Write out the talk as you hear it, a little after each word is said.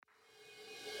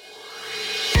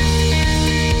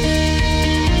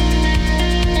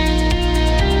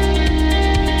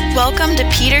Welcome to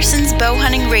Peterson's Bow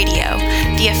Hunting Radio,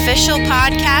 the official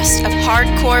podcast of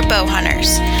hardcore bow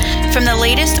hunters. From the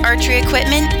latest archery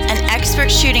equipment and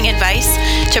expert shooting advice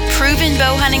to proven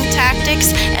bow hunting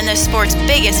tactics and the sport's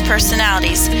biggest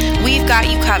personalities, we've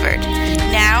got you covered.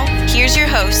 Now, here's your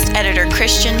host, Editor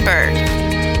Christian Berg.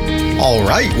 All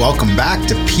right, welcome back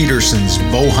to Peterson's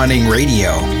Bow Hunting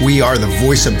Radio. We are the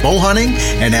voice of bow hunting,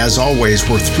 and as always,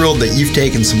 we're thrilled that you've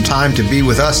taken some time to be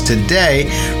with us today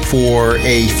for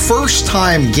a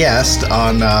first-time guest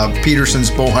on Peterson's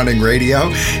Bow Hunting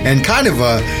Radio, and kind of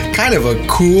a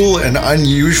cool and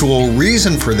unusual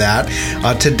reason for that.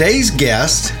 Today's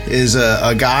guest is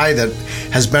a guy that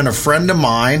has been a friend of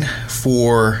mine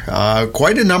for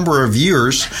quite a number of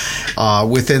years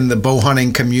within the bow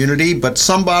hunting community, but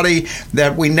somebody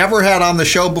that we never had on the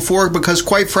show before because,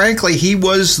 quite frankly, he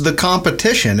was the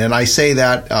competition. And I say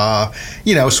that,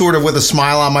 sort of with a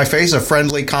smile on my face, a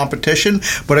friendly competition,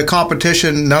 but a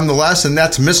competition nonetheless. And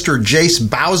that's Mr. Jace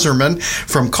Bauserman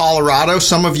from Colorado.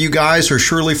 Some of you guys are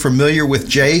surely familiar with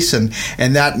Jace and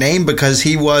that name because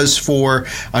he was for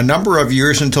a number of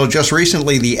years until just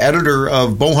recently the editor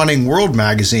of Bow Hunting World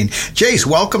magazine. Jace,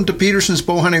 welcome to Peterson's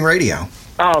Bow Hunting Radio.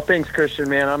 Oh, thanks, Christian,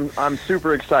 man. I'm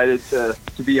super excited to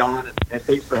be on, and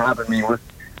thanks for having me. We're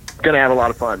going to have a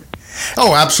lot of fun.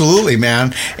 Oh, absolutely,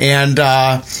 man. And,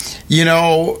 like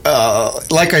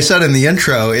I said in the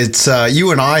intro, it's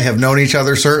you and I have known each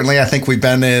other, certainly. I think we've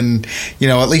been in,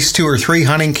 at least 2 or 3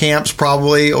 hunting camps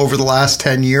probably over the last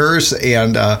 10 years.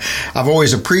 And I've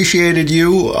always appreciated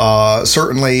you,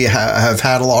 certainly have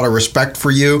had a lot of respect for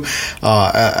you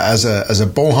as a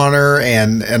bow hunter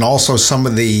and also some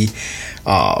of the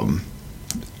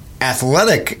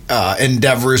athletic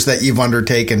endeavors that you've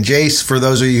undertaken. Jace, for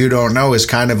those of you who don't know, is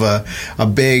kind of a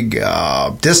big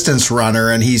distance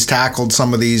runner, and he's tackled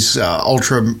some of these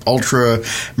ultra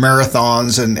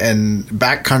marathons and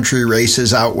backcountry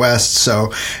races out west.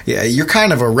 So yeah, you're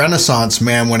kind of a renaissance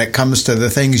man when it comes to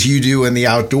the things you do in the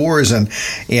outdoors. And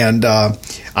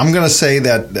I'm going to say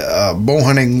that Bow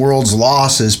Hunting World's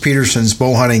loss is Peterson's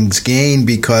Bow Hunting's gain,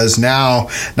 because now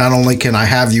not only can I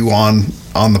have you on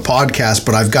the podcast,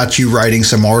 but I've got you writing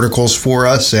some articles for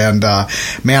us. And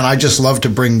man, I just love to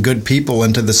bring good people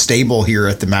into the stable here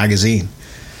at the magazine.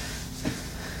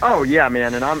 Oh yeah,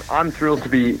 man, and I'm thrilled to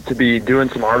be doing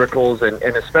some articles, and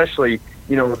especially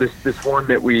this one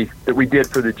that we did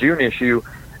for the June issue.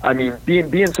 I mean,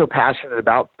 being so passionate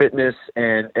about fitness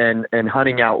and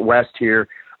hunting out west here,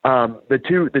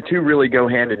 the two really go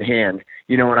hand in hand.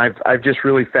 And I've just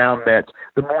really found that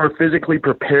the more physically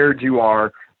prepared you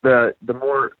are, the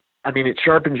more, it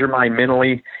sharpens your mind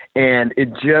mentally, and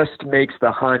it just makes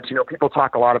the hunt, people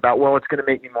talk a lot about, well, it's going to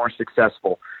make me more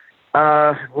successful.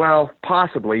 Well,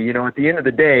 possibly, at the end of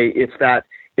the day, it's that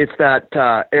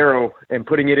arrow and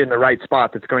putting it in the right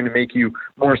spot that's going to make you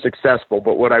more successful.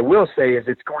 But what I will say is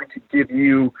it's going to give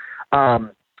you a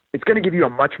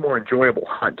much more enjoyable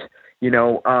hunt.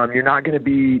 You're not going to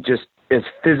be just as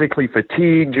physically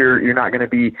fatigued. You're not going to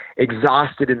be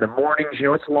exhausted in the mornings.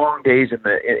 It's long days in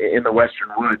the western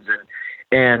woods,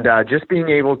 and just being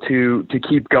able to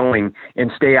keep going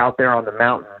and stay out there on the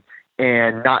mountain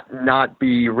and not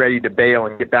be ready to bail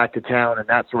and get back to town and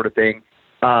that sort of thing.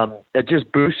 It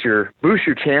just boosts your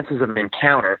chances of an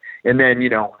encounter. And then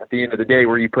at the end of the day,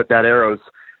 where you put that arrows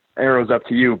up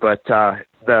to you. But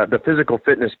the physical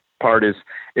fitness part is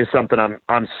something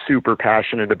I'm super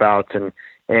passionate about. And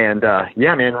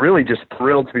yeah, man, really just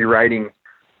thrilled to be writing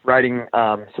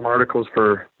some articles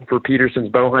for Peterson's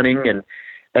Bow Hunting,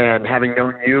 and having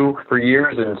known you for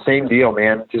years, and same deal,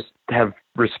 man. Just have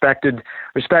respected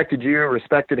you,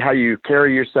 respected how you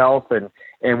carry yourself, and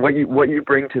what you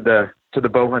bring to the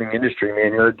bow hunting industry,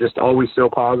 man. You're just always so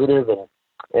positive,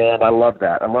 and I love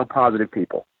that. I love positive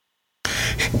people.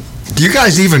 Do you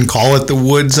guys even call it the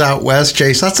woods out west,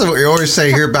 Jace? That's what we always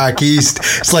say here back east.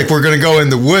 It's like we're going to go in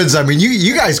the woods. I mean,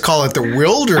 you guys call it the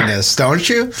wilderness, don't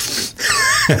you?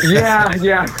 Yeah,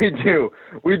 we do.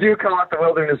 We do call it the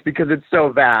wilderness because it's so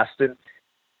vast. And,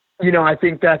 I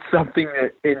think that's something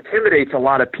that intimidates a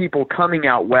lot of people coming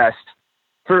out west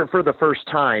for the first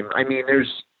time. I mean,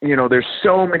 there's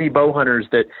so many bow hunters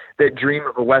that dream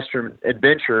of a western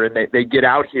adventure, and they get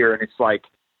out here, and it's like,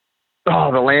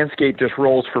 oh, the landscape just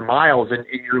rolls for miles, and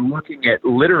you're looking at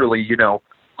literally,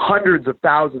 hundreds of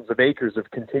thousands of acres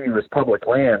of continuous public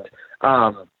land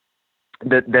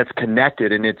that's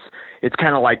connected, and it's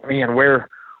kind of like, man, where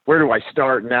do I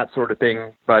start and that sort of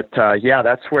thing. But yeah,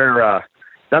 that's what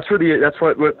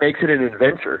makes it an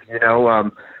adventure.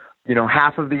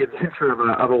 Half of the adventure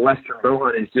of a western bow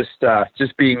hunt is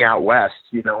just being out west,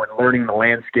 and learning the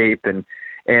landscape and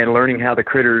and learning how the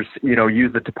critters,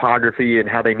 use the topography and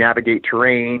how they navigate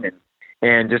terrain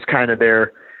and just kind of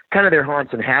their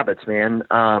haunts and habits, man.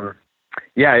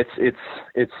 Yeah, it's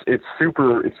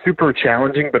super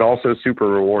challenging, but also super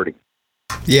rewarding.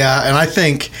 Yeah, and I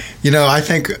think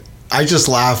I just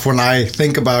laugh when I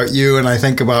think about you and I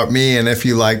think about me, and if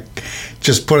you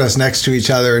just put us next to each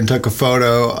other and took a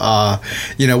photo,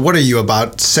 what are you,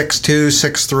 about 6'2",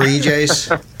 6'3", Jace?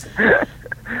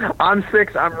 I'm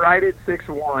right at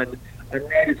 6'1". I'm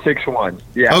right at 6'1".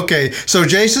 Yeah. Okay, so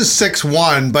Jace is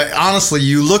 6'1", but honestly,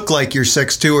 you look like you're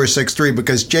 6'2" or 6'3",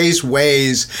 because Jace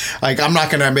weighs, I'm not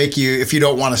going to make you, if you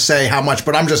don't want to say how much,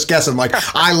 but I'm just guessing,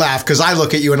 I laugh because I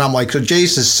look at you and I'm like, so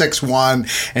Jace is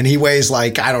 6'1", and he weighs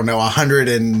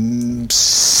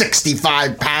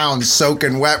 165 pounds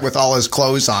soaking wet with all his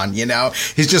clothes on,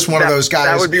 He's just one of those guys.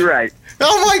 That would be right.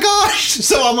 Oh my gosh!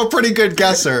 So I'm a pretty good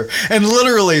guesser. And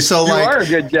literally, so you are a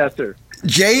good guesser.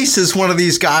 Jace is one of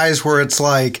these guys where it's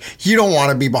you don't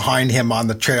want to be behind him on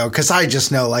the trail, because I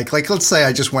just know, let's say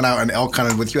I just went out and elk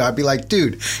hunted with you, I'd be like,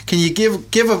 dude, can you give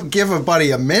a buddy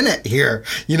a minute here?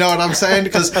 You know what I'm saying?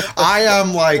 Because I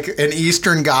am an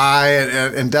Eastern guy,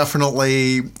 and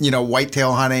definitely,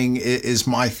 whitetail hunting is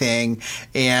my thing,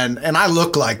 and I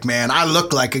look like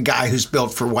a guy who's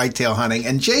built for whitetail hunting,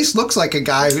 and Jace looks like a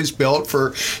guy who's built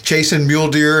for chasing mule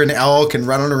deer and elk and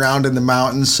running around in the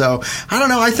mountains. So I don't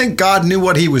know. I think God knew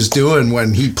what he was doing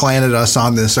when he planted us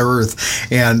on this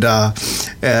earth. And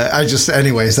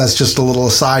anyways, that's just a little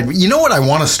aside. You know what I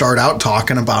want to start out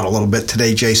talking about a little bit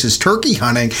today, Jace, is turkey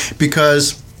hunting,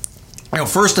 because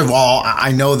first of all,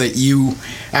 I know that you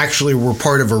actually were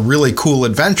part of a really cool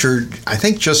adventure, I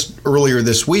think just earlier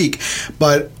this week,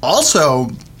 but also,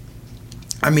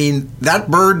 that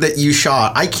bird that you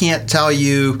shot, I can't tell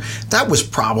you, that was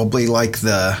probably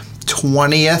the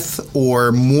 20th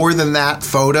or more than that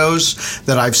photos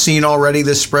that I've seen already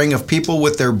this spring of people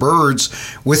with their birds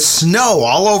with snow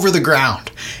all over the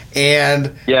ground.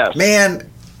 And yes.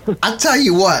 Man, I tell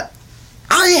you what,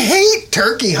 I hate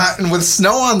turkey hunting with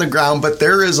snow on the ground, but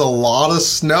there is a lot of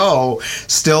snow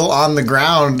still on the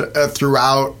ground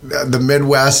throughout the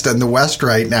Midwest and the West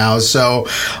right now. So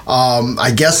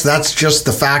I guess that's just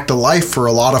the fact of life for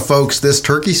a lot of folks this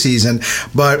turkey season.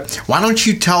 But why don't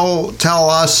you tell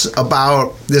us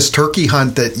about this turkey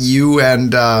hunt that you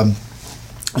and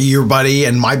your buddy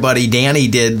and my buddy Danny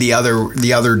did the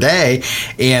other day,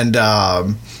 and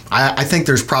I think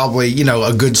there's probably,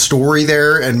 a good story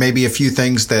there, and maybe a few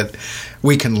things that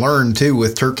we can learn too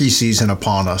with turkey season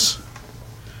upon us.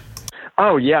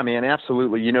 Oh yeah, man,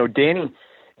 absolutely.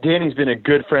 Danny's been a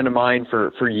good friend of mine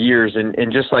for years,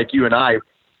 and just like you and I,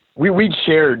 we'd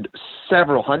shared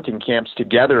several hunting camps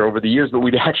together over the years, but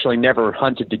we'd actually never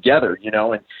hunted together,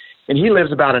 and he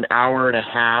lives about an hour and a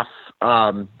half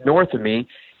north of me.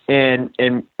 And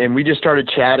we just started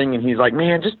chatting, and he's like,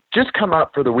 man, just come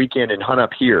up for the weekend and hunt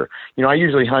up here. I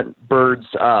usually hunt birds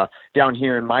down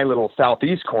here in my little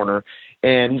southeast corner.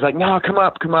 And he's like, no, come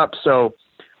up. So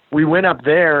we went up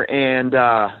there, and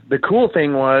the cool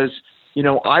thing was,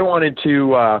 I wanted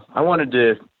to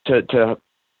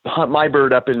hunt my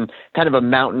bird up in kind of a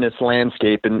mountainous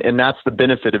landscape, and that's the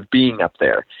benefit of being up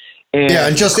there.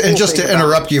 And just to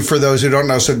interrupt you for those who don't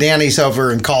know, so Danny's over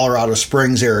in Colorado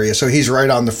Springs area, so he's right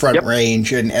on the front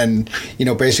range, and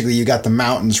basically you got the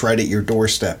mountains right at your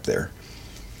doorstep there.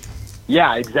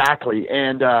 Yeah, exactly.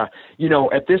 And at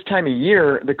this time of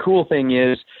year, the cool thing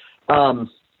is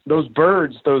those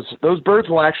birds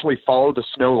will actually follow the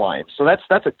snow line. So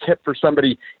that's a tip for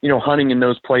somebody hunting in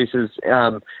those places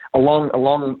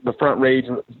along the front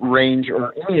range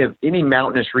or any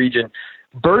mountainous region.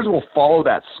 Birds will follow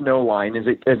that snow line as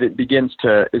it begins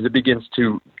to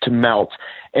melt.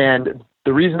 And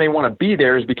the reason they want to be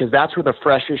there is because that's where the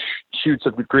freshest shoots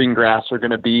of the green grass are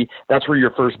going to be. That's where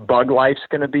your first bug life's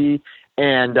going to be.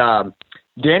 And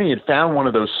Danny had found one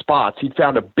of those spots. He'd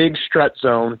found a big strut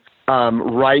zone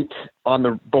right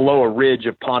on below a ridge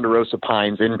of ponderosa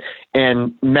pines,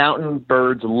 and mountain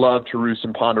birds love to roost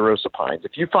in ponderosa pines.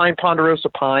 If you find ponderosa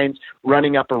pines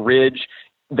running up a ridge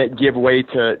that give way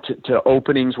to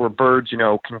openings where birds,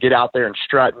 can get out there and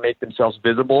strut and make themselves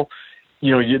visible,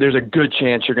 there's a good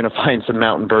chance you're going to find some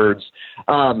mountain birds.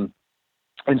 And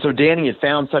so Danny had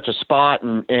found such a spot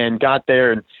and got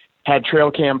there and had trail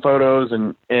cam photos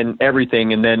and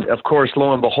everything. And then, of course,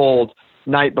 lo and behold,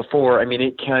 night before,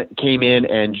 it came in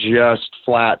and just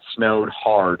flat snowed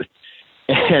hard.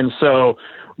 And so,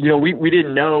 we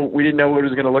didn't know what it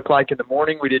was going to look like in the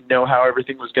morning. We didn't know how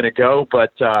everything was going to go,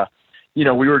 but we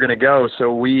were going to go,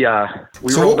 so we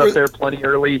rolled up there plenty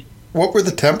early. What were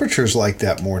the temperatures like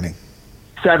that morning?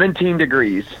 17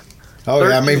 degrees. Oh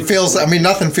yeah,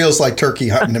 nothing feels like turkey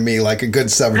hunting to me like a good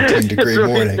 17-degree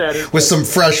morning with some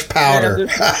fresh powder.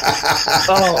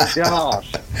 Oh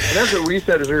gosh, and that's what we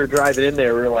said as we were driving in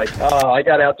there. We were like, oh, I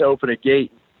got out to open a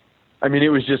gate. I mean, it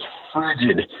was just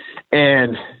frigid,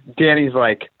 and Danny's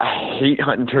like, I hate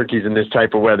hunting turkeys in this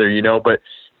type of weather, But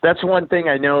that's one thing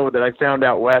I know that I found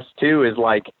out west too is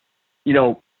like,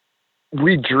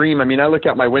 we dream. I mean, I look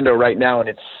out my window right now and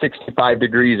it's 65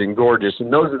 degrees and gorgeous.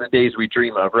 And those are the days we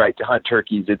dream of, right? To hunt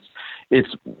turkeys. It's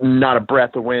not a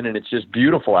breath of wind and it's just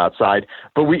beautiful outside,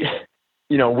 but we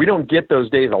don't get those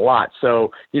days a lot.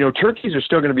 So, turkeys are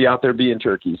still going to be out there being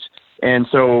turkeys. And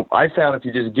so I found if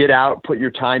you just get out, put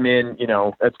your time in,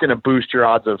 that's going to boost your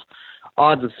odds of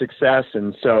success.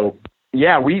 And so,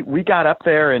 yeah, we got up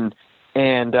there and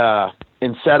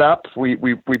set up. We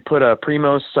put a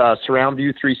Primos Surround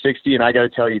View 360, and I got to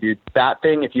tell you, dude, that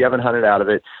thing, if you haven't hunted out of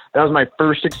it, that was my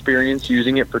first experience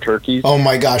using it for turkeys. Oh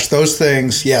my gosh, those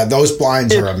things, yeah, those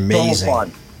blinds are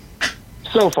amazing.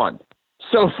 So fun.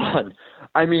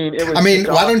 I mean,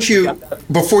 why don't you,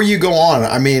 before you go on,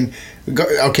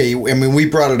 we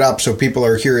brought it up so people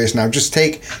are curious now. Just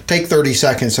take 30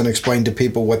 seconds and explain to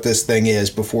people what this thing is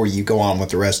before you go on with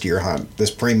the rest of your hunt,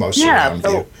 this Primos Surround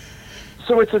View.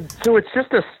 So it's a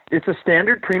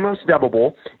standard Primos double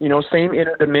bowl, same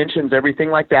inner dimensions,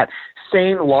 everything like that.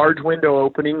 Same large window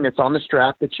opening that's on the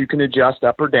strap that you can adjust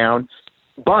up or down,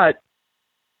 but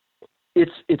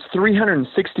it's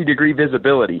 360 degree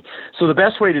visibility. So the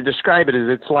best way to describe it is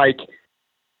it's like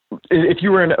if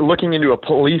you were looking into a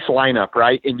police lineup,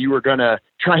 right, and you were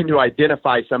trying to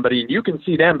identify somebody, and you can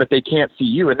see them, but they can't see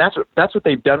you, and that's what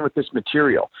they've done with this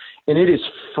material, and it is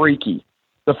freaky.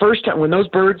 The first time when those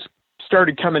birds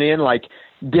started coming in, like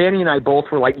Danny and I both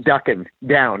were like ducking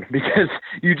down because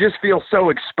you just feel so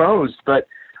exposed. But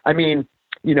I mean,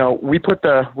 we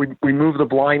move the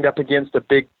blind up against a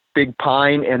big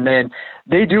pine, and then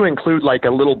they do include like a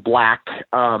little black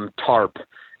tarp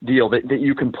deal that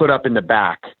you can put up in the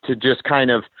back to just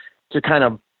kind of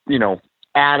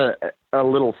add a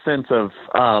little sense of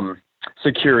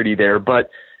security there. But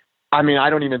I mean, I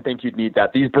don't even think you'd need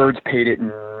that. These birds paid it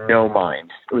no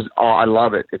mind. I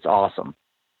love it. It's awesome.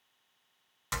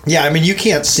 Yeah, I mean, you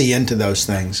can't see into those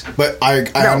things, but I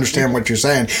understand what you're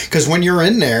saying. Because when you're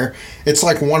in there, it's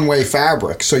like one-way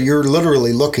fabric. So you're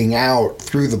literally looking out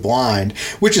through the blind,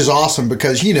 which is awesome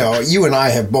because, you and I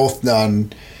have both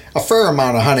done a fair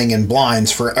amount of hunting in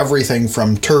blinds for everything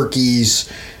from turkeys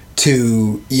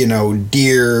to,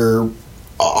 deer,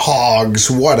 hogs,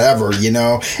 whatever,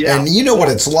 Yeah. And you know what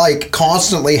it's like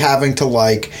constantly having to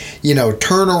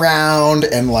turn around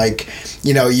and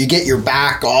you get your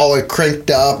back all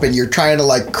crinked up and you're trying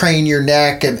to crane your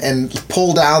neck and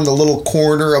pull down the little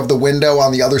corner of the window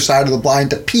on the other side of the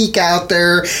blind to peek out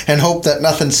there and hope that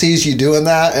nothing sees you doing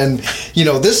that. And,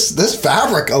 this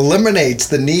fabric eliminates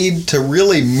the need to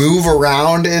really move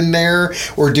around in there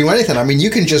or do anything. I mean,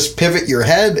 you can just pivot your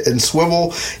head and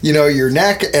swivel, your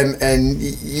neck and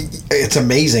it's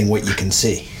amazing what you can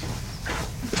see.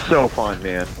 So fun,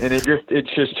 man. And it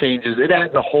just changes. It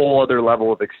adds a whole other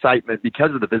level of excitement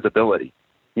because of the visibility,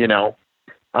 so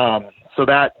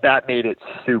that made it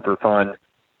super fun.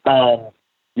 But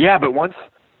once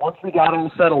we got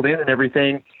all settled in and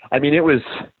everything, I mean, it was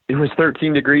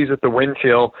 13 degrees with the wind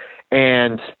chill,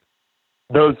 and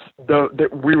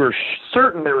we were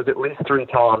certain there was at least 3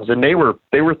 toms, and they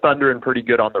were thundering pretty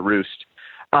good on the roost.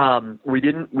 We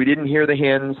didn't hear the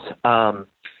hens.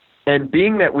 And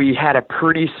being that we had a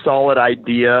pretty solid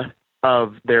idea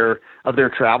of their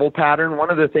travel pattern,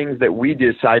 one of the things that we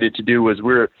decided to do was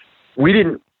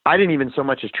I didn't even so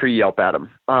much as tree yelp at them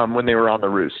when they were on the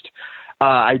roost.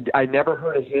 I never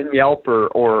heard a hen yelp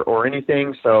or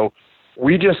anything, so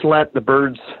we just let the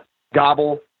birds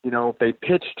gobble. They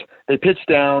pitched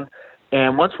down,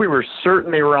 and once we were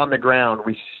certain they were on the ground,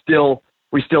 we still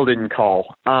didn't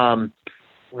call.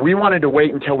 We wanted to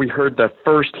wait until we heard the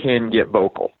first hen get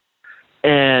vocal.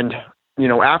 And,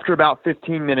 after about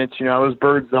 15 minutes, those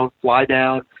birds, they'll fly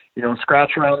down,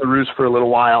 scratch around the roost for a little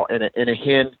while, and a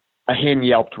hen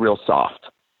yelped real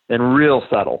soft and real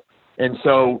subtle. And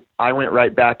so I went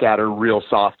right back at her real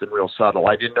soft and real subtle.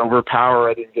 I didn't overpower.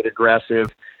 I didn't get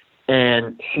aggressive.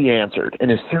 And she answered. And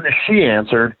as soon as she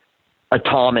answered, a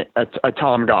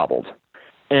tom gobbled.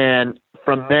 And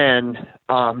from then,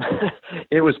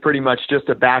 it was pretty much just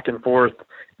a back and forth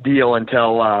deal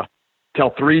until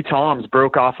 3 toms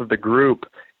broke off of the group.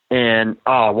 And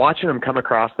watching them come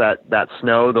across that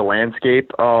snow, the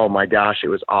landscape, oh my gosh, it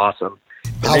was awesome.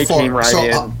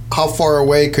 And how far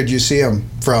away could you see them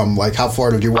from? How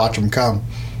far did you watch them come?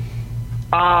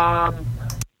 I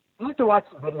have to watch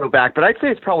the video back, but I'd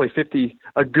say it's probably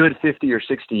a good 50 or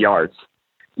 60 yards,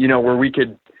 you know, where we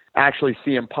could actually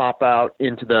see them pop out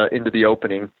into the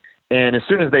opening. And as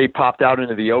soon as they popped out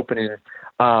into the opening,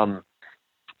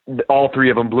 all three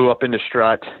of them blew up into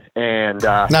strut. And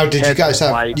now, did you guys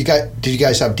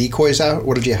have decoys out?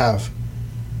 What did you have?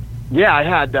 Yeah, I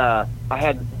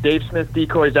had Dave Smith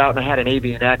decoys out, and I had an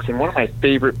Avian X. And one of my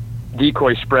favorite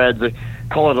decoy spreads, I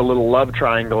call it a little love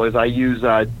triangle, is I use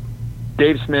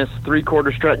Dave Smith's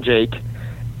 3/4 strut Jake,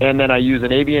 and then I use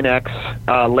an Avian X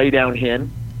lay down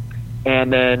hen,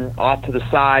 and then off to the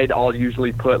side I'll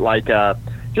usually put like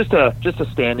just a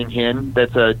standing hen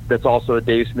that's also a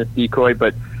Dave Smith decoy.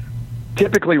 But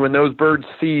typically when those birds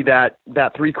see that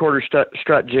 3/4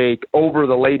 strut Jake over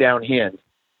the lay down hen,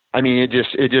 I mean, it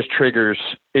just triggers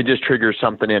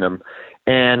something in them.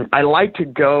 And I like to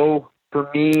go, for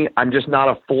me, I'm just not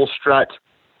a full strut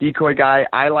decoy guy.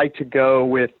 I like to go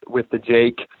with the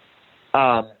Jake,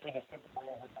 for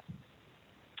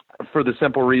the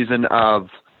simple reason of,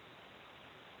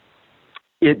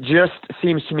 it just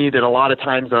seems to me that a lot of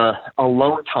times a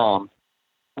lone tom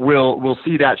will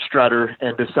see that strutter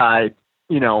and decide,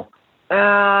 you know,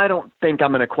 I don't think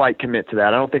I'm going to quite commit to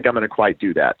that. I don't think I'm going to quite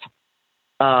do that.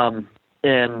 And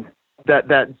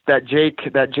that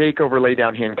Jake over lay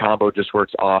down hen combo just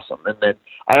works awesome. And then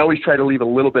I always try to leave a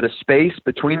little bit of space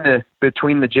between the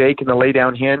Jake and the lay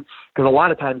down hen, because a lot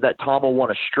of times that tom will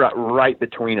want to strut right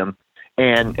between them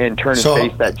and turn and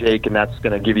face that Jake, and that's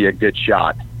going to give you a good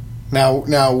shot. Now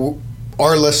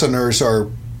our listeners are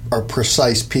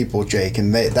precise people, Jake,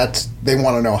 and they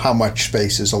want to know how much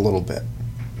space is a little bit.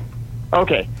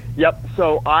 Okay. Yep.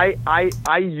 So I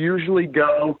usually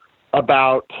go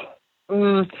about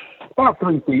 3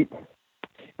 feet,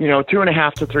 you know,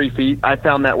 2.5 to 3 feet. I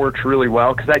found that works really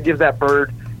well, because that gives that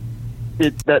bird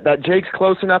that Jake's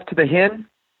close enough to the hen,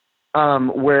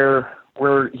 where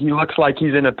he looks like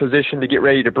he's in a position to get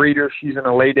ready to breed her. She's in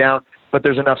a lay down, but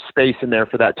there's enough space in there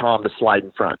for that tom to slide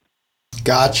in front.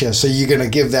 Gotcha. So you're going to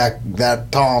give that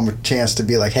tom a chance to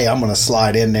be like, hey, I'm going to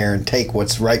slide in there and take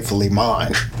what's rightfully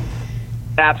mine.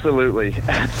 Absolutely.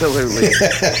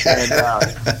 And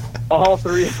all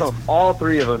three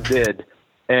of them did.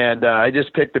 And I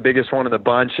just picked the biggest one of the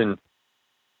bunch and,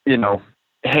 you know,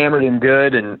 hammered him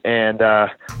good. And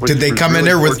did they come in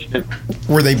there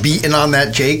were they beating on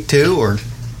that Jake too, or?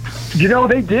 You know,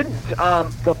 they didn't.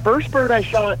 The first bird I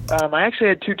shot, I actually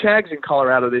had 2 tags in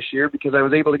Colorado this year, because I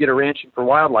was able to get a Ranching for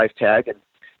Wildlife tag, and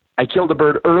I killed a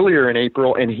bird earlier in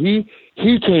April, and he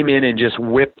came in and just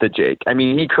whipped the Jake. I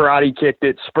mean, he karate kicked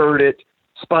it, spurred it,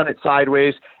 spun it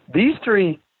sideways. These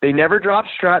 3, they never dropped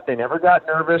strut, they never got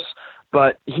nervous,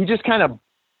 but he just kind of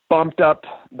bumped up,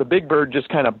 the big bird just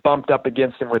kind of bumped up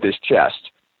against him with his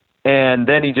chest. And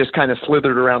then he just kind of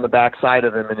slithered around the backside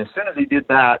of him, and as soon as he did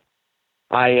that,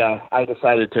 I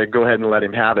decided to go ahead and let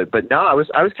him have it. But no, I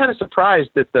was kind of surprised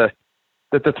that the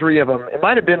 3 of them, it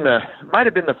might have been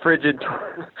the frigid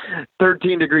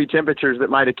 13-degree temperatures that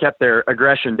might have kept their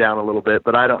aggression down a little bit,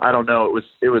 but I don't know.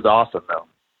 It was awesome though.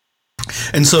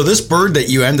 And so this bird that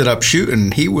you ended up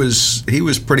shooting, he was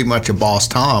pretty much a boss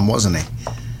tom, wasn't he?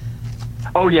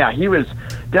 Oh yeah, he was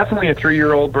definitely a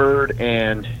 3-year-old bird,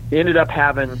 and ended up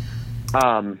having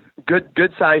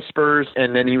good size spurs,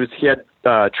 and then he had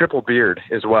triple beard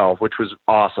as well, which was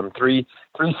awesome. Three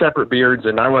separate beards,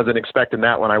 and I wasn't expecting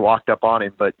that when I walked up on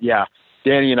him. But yeah,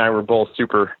 Danny and I were both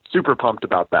super pumped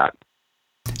about that.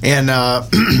 And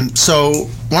so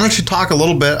why don't you talk a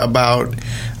little bit about,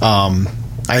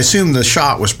 I assume the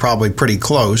shot was probably pretty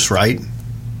close, right?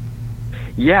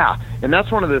 Yeah, and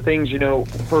that's one of the things, you know,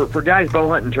 for guys bow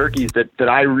hunting turkeys that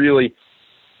I really,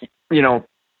 you know,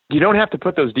 you don't have to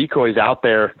put those decoys out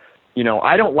there. You know,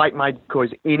 I don't like my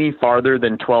decoys any farther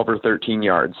than 12 or 13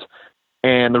 yards.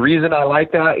 And the reason I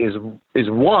like that is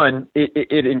one,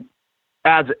 it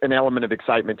adds an element of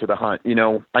excitement to the hunt. You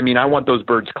know, I mean, I want those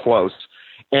birds close.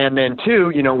 And then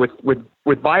 2, you know,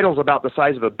 with vitals about the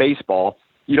size of a baseball,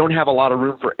 you don't have a lot of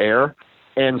room for air.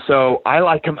 And so I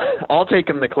like them. I'll take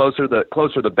them the closer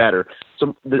the better.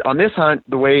 So on this hunt,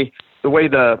 the way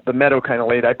the meadow kind of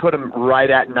laid, I put them right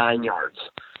at 9 yards.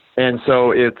 And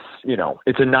so it's a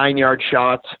 9-yard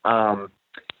shot.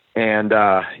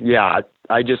 Yeah,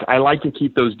 I like to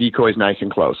keep those decoys nice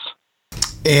and close.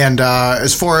 And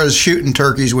as far as shooting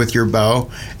turkeys with your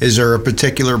bow, is there a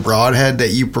particular broadhead that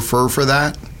you prefer for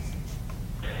that?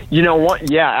 You know what?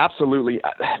 Yeah, absolutely.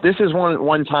 This is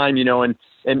one time, you know, and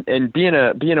being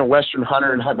a Western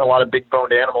hunter and hunting a lot of big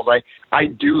boned animals, I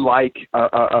do like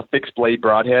a fixed blade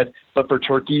broadhead. But for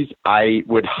turkeys, I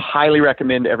would highly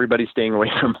recommend everybody staying away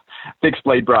from fixed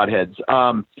blade broadheads.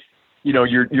 You know,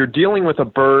 you're dealing with a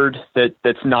bird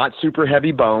that's not super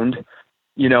heavy boned.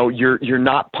 you're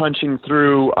not punching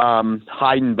through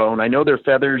hide and bone. I know their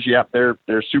feathers,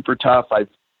 they're super tough.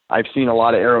 I've seen a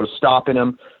lot of arrows stopping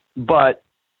them, but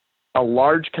a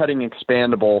large cutting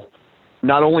expandable,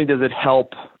 not only does it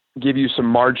help give you some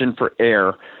margin for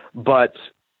air, but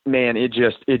man, it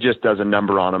just does a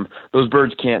number on them. Those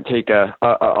birds can't take a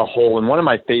hole. And one of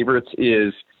my favorites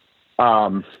is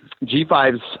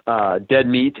G5's Dead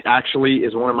Meat. Actually,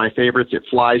 is one of my favorites. It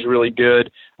flies really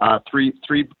good. Three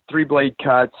blade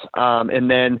cuts, and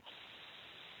then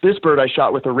this bird I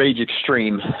shot with a Rage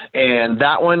Extreme, and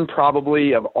that one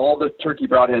probably of all the turkey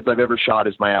broadheads I've ever shot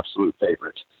is my absolute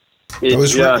favorite.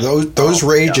 Those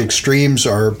Rage Extremes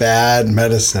are bad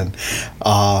medicine.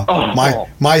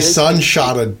 My son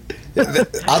shot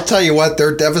I'll tell you what,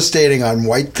 they're devastating on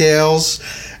whitetails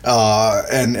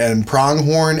and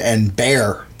pronghorn and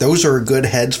bear. Those are good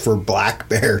heads for black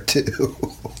bear too.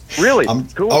 Really?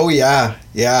 Cool. Oh yeah,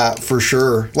 for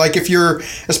sure. Like if you're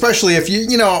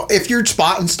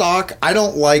spot and stock, I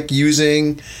don't like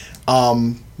using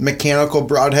mechanical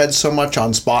broadheads so much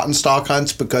on spot and stock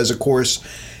hunts because, of course,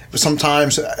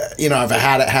 sometimes, I've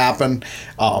had it happen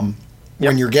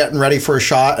when you're getting ready for a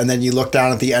shot and then you look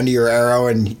down at the end of your arrow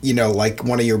and, like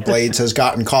one of your blades has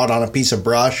gotten caught on a piece of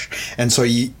brush. And so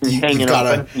you've got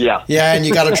to, and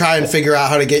you got to try and figure out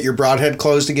how to get your broadhead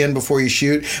closed again before you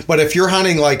shoot. But if you're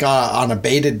hunting like on a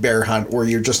baited bear hunt where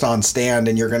you're just on stand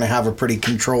and you're going to have a pretty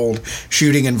controlled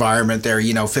shooting environment there,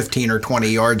 15 or 20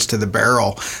 yards to the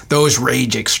barrel, those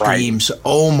Rage Extremes, right.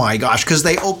 Oh my gosh, because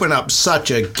they open up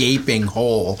such a gaping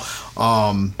hole.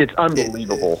 It's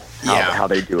unbelievable how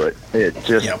they do it.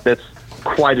 That's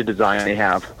quite a design they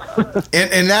have.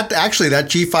 and that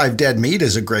G5 Dead Meat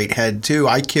is a great head too.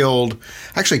 I killed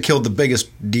the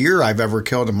biggest deer I've ever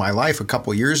killed in my life a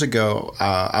couple years ago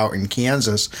out in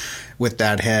Kansas with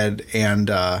that head, and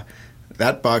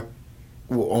that buck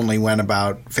only went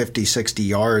about 50, 60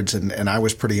 yards, and I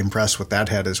was pretty impressed with that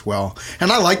head as well. And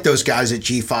I like those guys at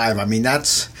G5. I mean,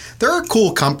 they're a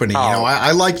cool company.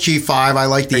 I like G5. I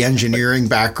like the engineering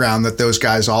background that those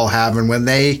guys all have. And when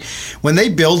they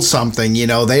build something,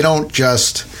 they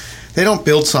don't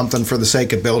build something for the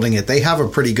sake of building it. They have a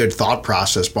pretty good thought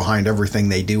process behind everything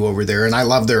they do over there. And I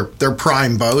love their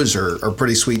prime bows are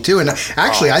pretty sweet too. And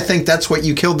actually, I think that's what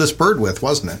you killed this bird with,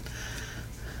 wasn't it?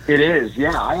 It is,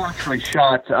 yeah. I actually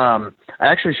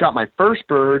shot my first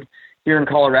bird here in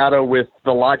Colorado with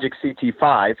the Logic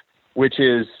CT5, which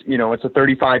is, it's a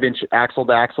 35-inch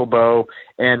axle-to-axle bow.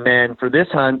 And then for this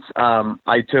hunt,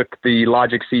 I took the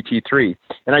Logic CT3.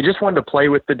 And I just wanted to play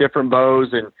with the different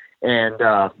bows. And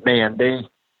man,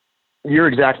 you're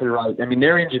exactly right. I mean,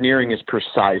 their engineering is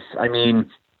precise. I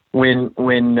mean, when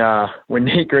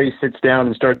Nate Gray sits down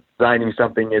and starts designing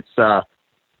something, it's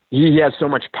he has so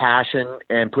much passion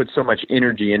and puts so much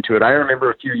energy into it. I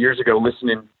remember a few years ago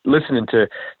listening to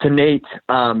Nate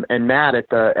and Matt at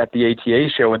the ATA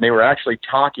show, and they were actually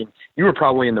talking. You were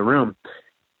probably in the room.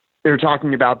 They were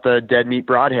talking about the Dead Meat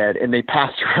broadhead, and they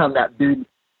passed around that big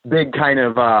kind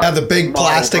of the big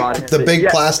plastic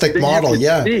plastic model,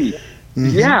 yeah.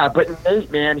 Mm-hmm. Yeah, but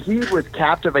Nate, man, he was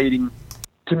captivating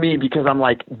to me because I'm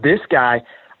like, this guy.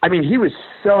 I mean, he was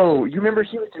you remember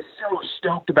he was just so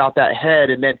stoked about that head,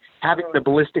 and then having the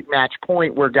ballistic match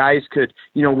point where guys could,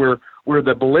 where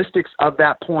the ballistics of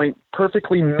that point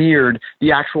perfectly mirrored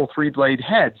the actual 3-blade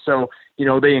head. So,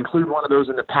 they include one of those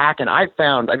in the pack, and I've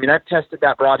tested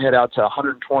that broadhead out to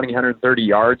 120, 130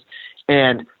 yards,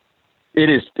 and it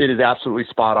is absolutely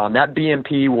spot on. That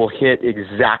BMP will hit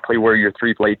exactly where your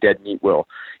 3-blade Dead Meat will.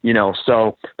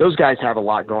 So those guys have a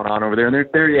lot going on over there, and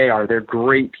they're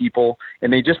great people,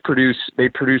 and they produce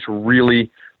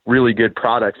really, really good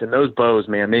products. And those bows,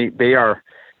 man, they are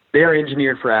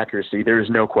engineered for accuracy. There is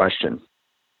no question.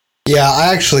 Yeah,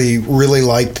 I actually really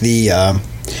liked the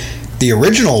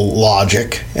original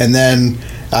Logic, and then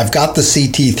I've got the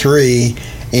CT3,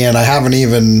 and I haven't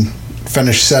even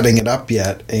finished setting it up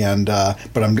yet, and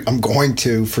but I'm going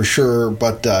to for sure.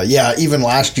 But even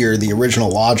last year, the original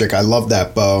Logic, I love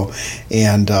that bow,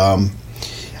 and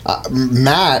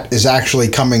Matt is actually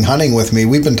coming hunting with me.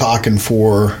 We've been talking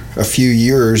for a few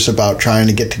years about trying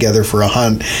to get together for a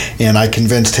hunt, and I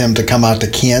convinced him to come out to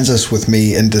Kansas with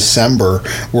me in December.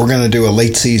 We're going to do a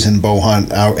late season bow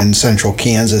hunt out in central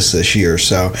Kansas this year,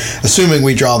 so assuming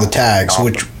we draw the tags,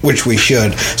 which we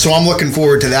should. So I'm looking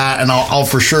forward to that, and I'll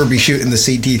for sure be shooting the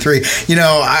CT3.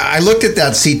 I looked at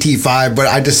that CT5, but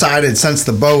I decided since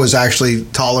the bow is actually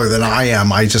taller than I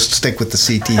am, I just stick with the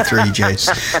CT3, Jace.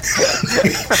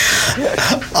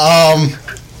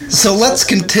 So let's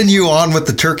continue on with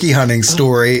the turkey hunting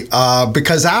story,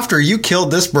 because after you killed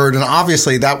this bird, and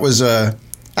obviously that's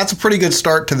That's a pretty good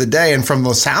start to the day. And from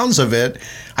the sounds of it,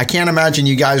 I can't imagine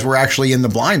you guys were actually in the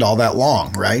blind all that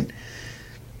long, right?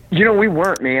 We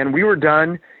weren't, man. We were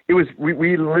done. It was,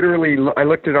 we literally, I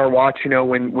looked at our watch,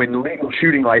 when legal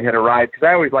shooting light had arrived, because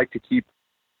I always like to keep,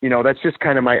 that's just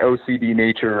kind of my OCD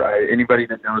nature. Anybody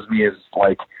that knows me is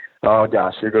like, oh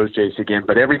gosh, here goes Jace again.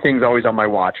 But everything's always on my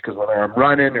watch, because whether I'm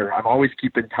running or I'm always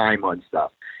keeping time on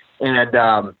stuff.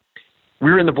 And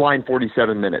we were in the blind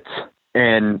 47 minutes.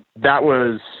 And that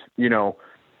was, it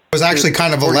was actually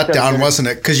kind of a letdown, minutes. Wasn't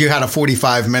it? Because you had a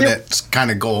 45 minutes kind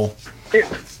of goal.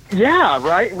 Yeah,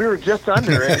 right. We were just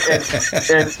under it.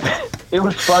 And it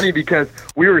was funny because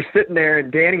we were sitting there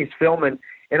and Danny's filming,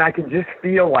 and I can just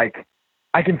feel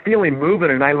him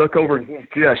moving, and I look over and he's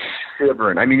just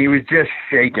shivering. I mean, he was just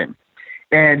shaking.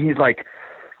 And he's like,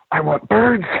 I want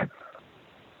birds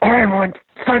or I want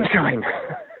sunshine.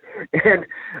 And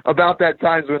about that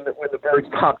time when the birds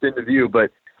popped into view.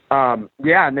 But, and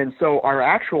then so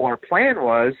our plan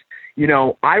was,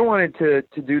 I wanted to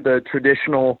do the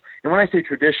traditional, and when I say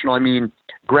traditional, I mean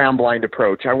ground blind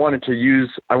approach. I wanted to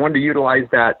utilize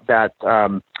that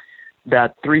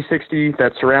 360,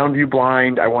 that surround view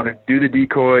blind. I wanted to do the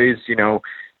decoys,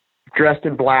 dressed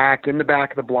in black, in the back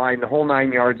of the blind, the whole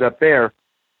 9 yards up there.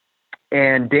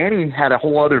 And Danny had a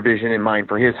whole other vision in mind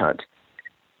for his hunt.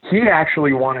 He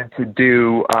actually wanted to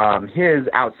do his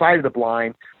outside of the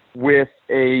blind with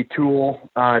a tool.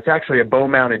 It's actually a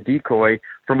bow-mounted decoy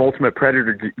from Ultimate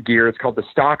Predator Gear. It's called the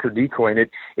Stalker Decoy, and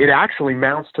it actually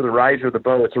mounts to the riser of the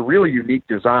bow. It's a really unique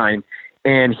design,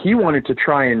 and he wanted to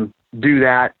try and do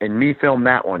that and me film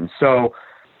that one. So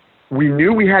we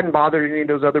knew we hadn't bothered any of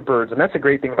those other birds, and that's a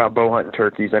great thing about bow hunting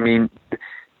turkeys. I mean,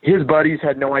 his buddies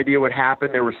had no idea what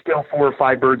happened. There were still 4 or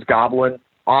 5 birds gobbling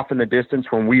off in the distance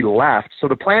when we left. So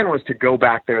the plan was to go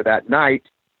back there that night,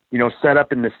 set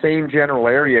up in the same general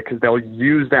area, because they'll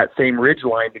use that same ridge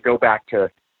line to go back to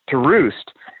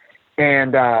roost.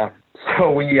 And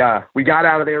so we got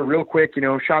out of there real quick,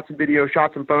 shot some video,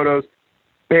 shot some photos,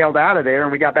 bailed out of there,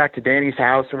 and we got back to Danny's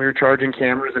house, and we were charging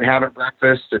cameras and having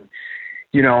breakfast. And,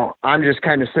 I'm just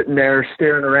kind of sitting there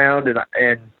staring around,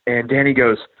 and Danny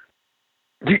goes,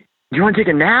 do you want to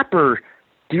take a nap, or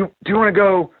do you want to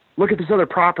go look at this other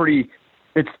property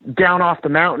that's down off the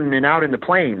mountain and out in the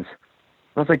plains?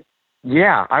 I was like,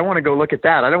 yeah, I want to go look at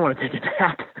that. I don't want to take a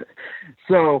nap.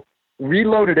 So we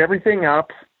loaded everything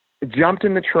up, jumped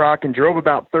in the truck, and drove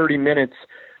about 30 minutes.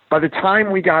 By the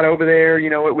time we got over there,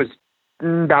 it was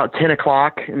about 10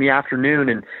 o'clock in the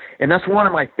afternoon. And that's one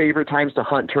of my favorite times to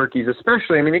hunt turkeys,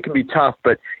 especially, I mean, it can be tough,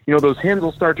 but, those hens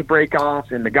will start to break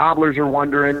off, and the gobblers are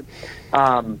wandering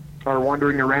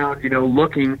around,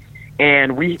 looking.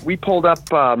 And we pulled up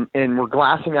and we're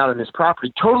glassing out on this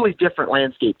property. Totally different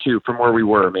landscape, too, from where we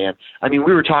were, man. I mean,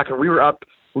 we were up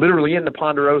literally in the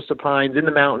Ponderosa Pines, in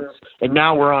the mountains, and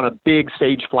now we're on a big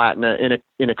sage flat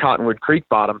in a Cottonwood Creek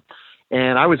bottom.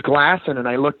 And I was glassing, and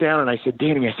I looked down, and I said,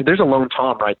 Danny, there's a lone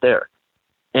tom right there.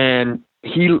 And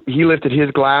he lifted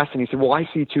his glass, and he said, well, I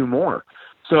see 2 more.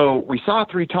 So we saw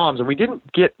 3 toms, and we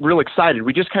didn't get real excited.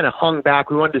 We just kind of hung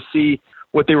back. We wanted to see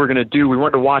what they were going to do. We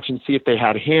wanted to watch and see if they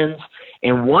had hens.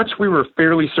 And once we were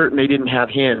fairly certain they didn't have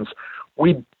hens,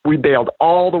 we bailed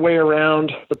all the way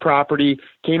around the property,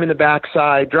 came in the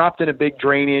backside, dropped in a big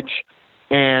drainage,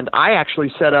 and I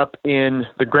actually set up in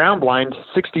the ground blind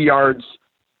 60 yards,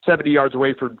 70 yards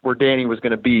away from where Danny was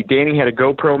going to be. Danny had a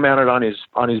GoPro mounted on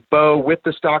his bow with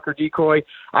the Stalker Decoy.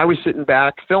 I was sitting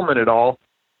back filming it all,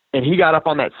 and he got up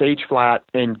on that sage flat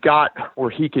and got where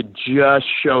he could just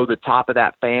show the top of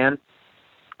that fan.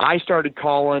 I started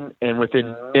calling, and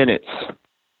within minutes,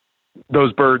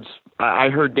 those birds, I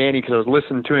heard Danny because I was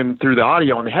listening to him through the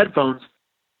audio on the headphones.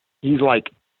 He's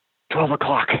like, 12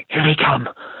 o'clock, here they come.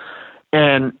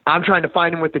 And I'm trying to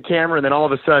find him with the camera, and then all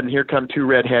of a sudden, here come 2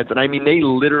 redheads. And I mean, they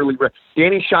literally,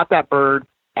 Danny shot that bird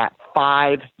at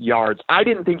 5 yards. I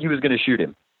didn't think he was going to shoot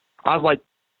him. I was like,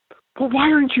 well,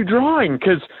 why aren't you drawing?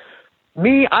 Because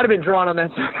me, I'd have been drawing on that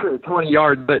sucker at 20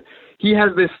 yards, but he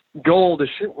has this goal to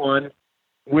shoot one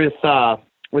with the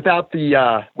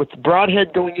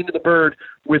broadhead going into the bird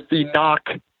with the knock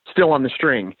still on the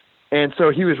string. And so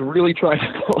he was really trying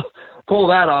to pull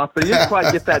that off, but he didn't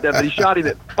quite get that done. But he shot him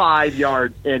at 5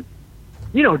 yards. And,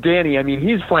 Danny, I mean,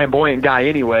 he's a flamboyant guy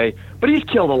anyway, but he's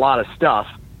killed a lot of stuff.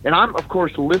 And I'm, of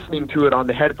course, listening to it on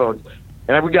the headphones.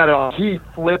 And we got it off. He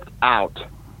flipped out.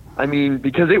 I mean,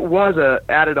 because it was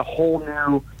added a whole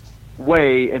new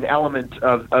way, an element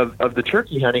of the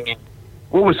turkey hunting. And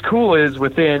what was cool is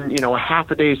within, a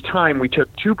half a day's time, we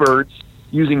took 2 birds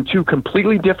using 2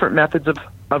 completely different methods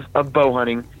of bow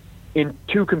hunting in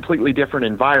 2 completely different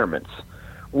environments,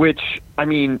 which, I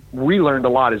mean, we learned a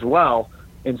lot as well.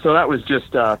 And so that was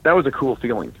just that was a cool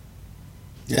feeling.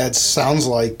 Yeah, it sounds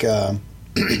like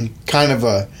kind of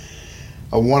a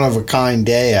one-of-a-kind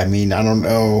day. I mean, I don't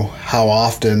know how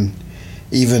often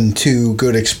even two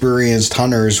good experienced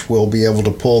hunters will be able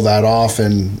to pull that off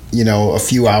in, a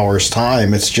few hours'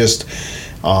 time. It's just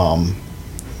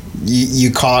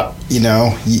you caught,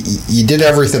 you did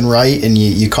everything right, and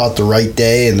you caught the right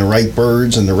day and the right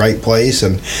birds and the right place,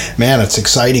 and man, it's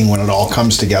exciting when it all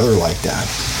comes together like that.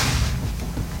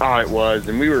 Oh, it was,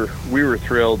 and we were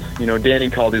thrilled. Danny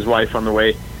called his wife on the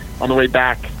way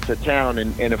back to town,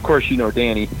 and of course,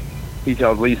 Danny, he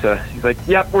told Lisa, he's like,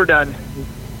 "Yep, we're done."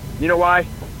 You know why?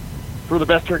 We're the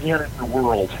best turkey hunters in the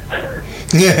world.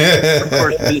 Of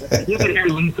course, you can hear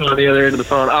Lisa on the other end of the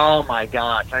phone. Oh my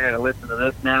gosh, I got to listen to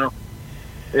this now.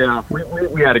 Yeah,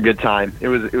 we had a good time. It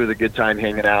was a good time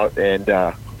hanging out, and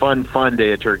fun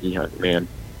day of turkey hunting, man.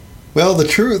 Well, the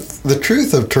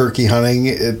truth of turkey hunting,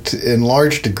 in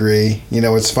large degree,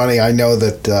 it's funny. I know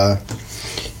that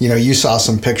you saw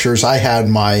some pictures. I had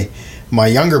my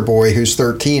younger boy, who's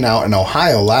 13, out in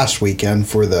Ohio last weekend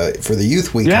for the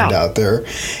youth weekend out there,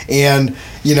 and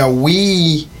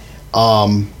we.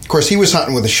 Of course, he was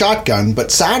hunting with a shotgun,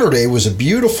 but Saturday was a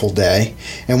beautiful day,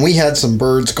 and we had some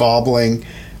birds gobbling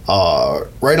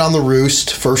right on the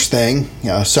roost first thing,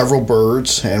 several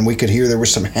birds, and we could hear there were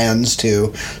some hens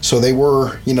too. So they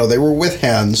were with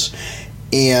hens,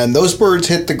 and those birds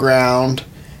hit the ground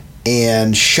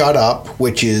and shut up,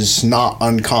 which is not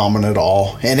uncommon at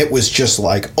all, and it was just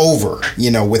like over,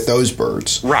 with those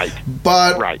birds. Right.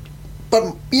 But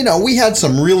we had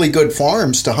some really good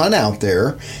farms to hunt out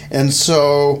there, and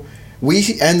so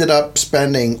we ended up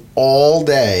spending all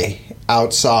day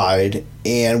outside,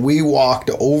 and we walked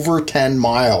over 10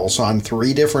 miles on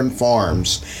 3 different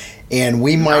farms, and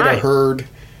we might have heard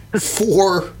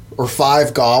 4 or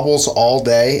 5 gobbles all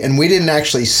day, and we didn't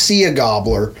actually see a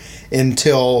gobbler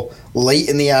until late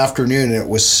in the afternoon, and it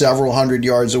was several hundred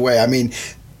yards away. I mean,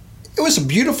 it was a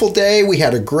beautiful day. We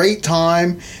had a great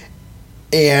time.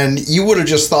 And you would have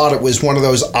just thought it was one of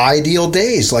those ideal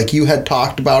days like you had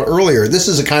talked about earlier. This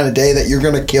is the kind of day that you're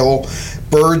going to kill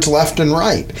birds left and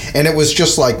right. And it was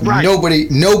just like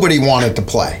nobody wanted to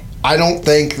play. I don't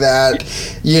think that,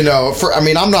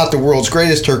 I'm not the world's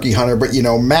greatest turkey hunter, but,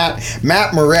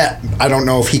 Matt Moret, I don't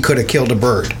know if he could have killed a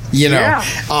bird,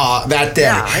 that day.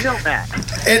 Yeah, I know Matt.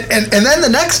 And then the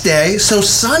next day, so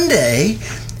Sunday,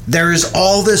 there's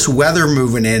all this weather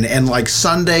moving in, and like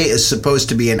Sunday is supposed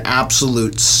to be an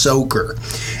absolute soaker.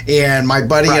 And my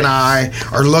buddy and I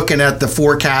are looking at the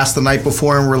forecast the night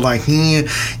before, and we're like,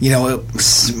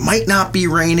 it might not be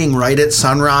raining right at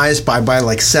sunrise. By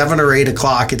like 7 or 8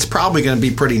 o'clock, it's probably going to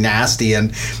be pretty nasty, and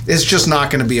it's just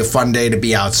not going to be a fun day to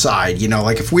be outside.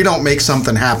 Like if we don't make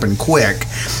something happen quick,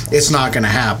 it's not going to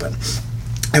happen.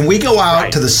 And we go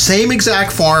out to the same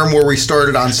exact farm where we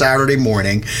started on Saturday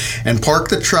morning and park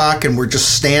the truck, and we're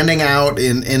just standing out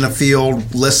in a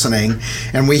field listening,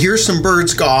 and we hear some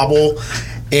birds gobble,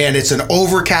 and it's an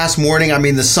overcast morning. I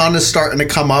mean, the sun is starting to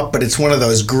come up, but it's one of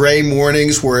those gray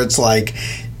mornings where it's like,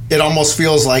 it almost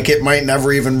feels like it might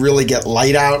never even really get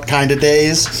light out kind of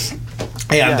days.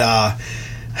 And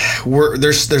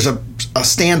there's a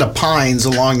stand of pines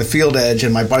along the field edge,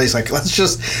 and my buddy's like, let's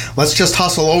just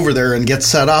hustle over there and get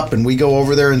set up. And we go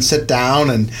over there and sit down,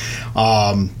 and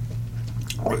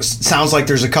sounds like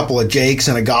there's a couple of jakes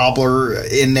and a gobbler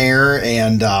in there,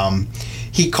 and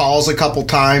he calls a couple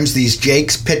times. These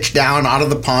jakes pitch down out of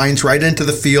the pines right into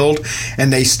the field,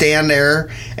 and they stand there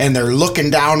and they're looking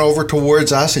down over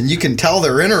towards us, and you can tell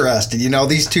they're interested.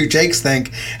 These 2 jakes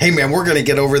think, hey man, we're going to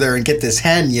get over there and get this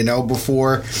hen,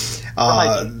 before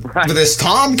this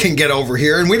Tom can get over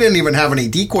here, and we didn't even have any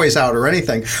decoys out or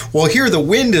anything. Well, here the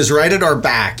wind is right at our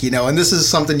back, and this is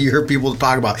something you hear people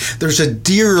talk about. There's a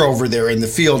deer over there in the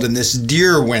field, and this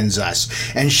deer wins us,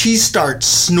 and she starts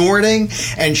snorting,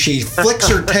 and she flicks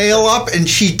her tail up, and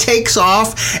she takes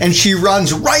off, and she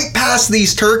runs right past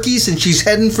these turkeys, and she's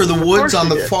heading for the woods on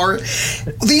the far.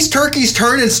 These turkeys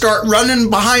turn and start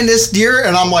running behind this deer,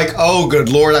 and I'm like, oh good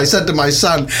Lord. I said to my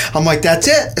son, I'm like, that's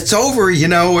it, it's over,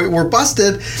 we're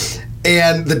busted.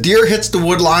 And the deer hits the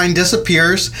wood line,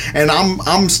 disappears, and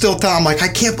I'm still telling him, like, I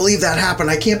can't believe that happened.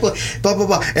 I can't believe, blah, blah,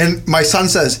 blah. And my son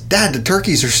says, Dad, the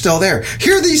turkeys are still there.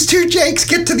 Here these 2 jakes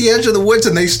get to the edge of the woods,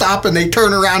 and they stop, and they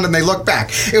turn around, and they look back.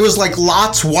 It was like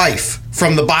Lot's wife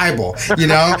from the Bible,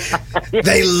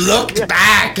 They looked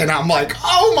back, and I'm like,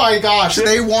 oh my gosh,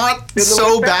 they want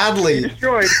so badly.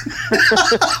 Destroyed.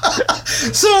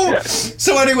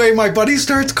 So anyway, my buddy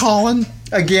starts calling,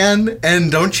 again,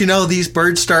 and don't you know, these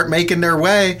birds start making their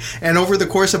way, and over the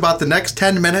course of about the next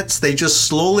 10 minutes, they just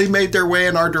slowly made their way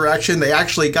in our direction. They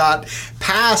actually got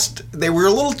past, they were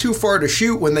a little too far to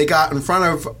shoot when they got in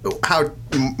front of how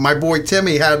my boy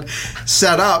Timmy had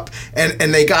set up,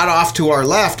 and they got off to our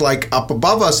left, like up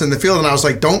above us in the field, and I was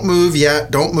like, don't move yet,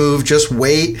 don't move, just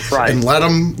wait, and let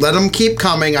them keep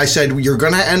coming. I said, you're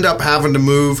going to end up having to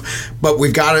move, but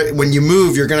we've got to, when you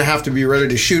move, you're going to have to be ready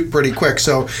to shoot pretty quick.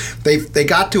 So they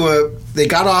got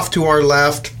off to our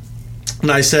left. And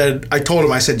I told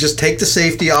him, just take the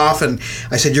safety off. And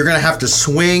I said, you're going to have to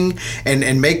swing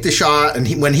and make the shot.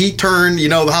 And when he turned, you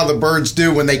know how the birds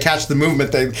do when they catch the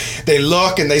movement, they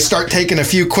look and they start taking a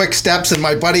few quick steps. And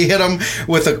my buddy hit him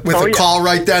with a call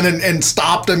right then and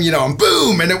stopped him, you know, and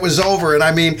boom, and it was over. And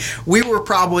I mean, we were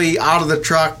probably out of the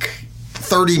truck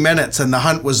 30 minutes and the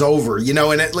hunt was over, you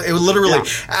know, and it literally,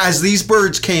 as these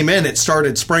birds came in, it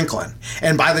started sprinkling.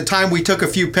 And by the time we took a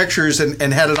few pictures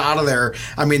and headed out of there,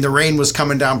 I mean, the rain was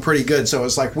coming down pretty good. So it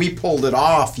was like we pulled it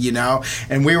off, you know,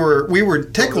 and we were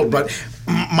tickled. But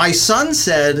my son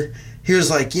said, he was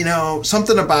like, you know,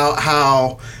 something about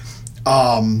how,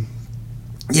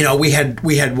 you know, we had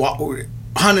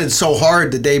hunted so hard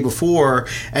the day before,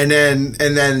 and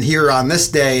then here on this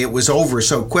day it was over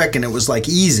so quick, and it was like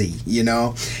easy, you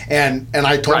know. And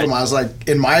I told him, I was like,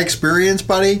 in my experience,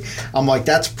 buddy, I'm like,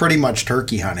 that's pretty much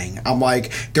turkey hunting. I'm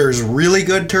like, there's really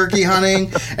good turkey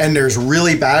hunting and there's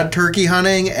really bad turkey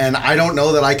hunting, and I don't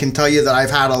know that I can tell you that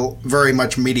I've had a very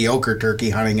much mediocre turkey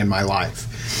hunting in my life.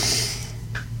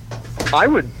 I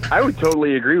would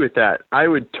totally agree with that.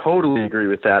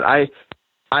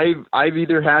 I've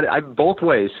either had both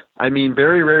ways. I mean,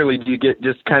 very rarely do you get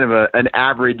just kind of an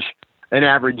average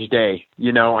day.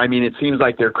 You know, I mean, it seems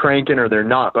like they're cranking or they're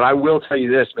not. But I will tell you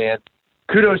this, man.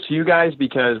 Kudos to you guys,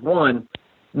 because one,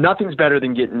 nothing's better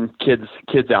than getting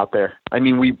kids out there. I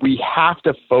mean, we have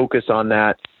to focus on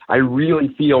that. I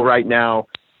really feel right now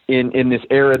in this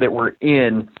era that we're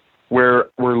in, where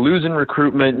we're losing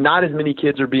recruitment. Not as many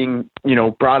kids are being, you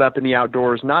know, brought up in the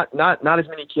outdoors. Not as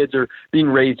many kids are being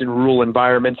raised in rural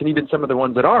environments, and even some of the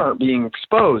ones that aren't being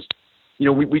exposed. You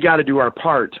know, we got to do our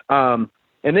part. And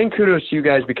then kudos to you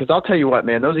guys, because I'll tell you what,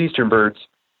 man, those eastern birds,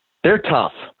 they're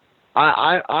tough.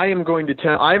 I am going to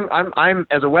tell. I'm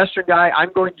as a Western guy,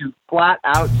 I'm going to flat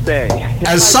out say,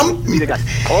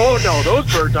 oh no,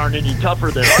 those birds aren't any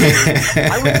tougher than others.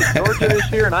 I went to Georgia this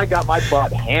year and I got my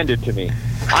butt handed to me.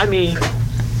 I mean,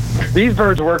 these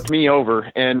birds worked me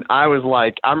over, and I was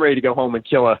like, I'm ready to go home and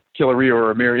kill a Rio or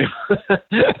a Miriam.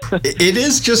 It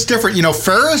is just different. You know,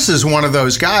 Ferris is one of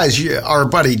those guys, our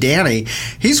buddy Danny,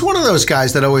 he's one of those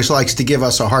guys that always likes to give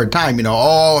us a hard time. You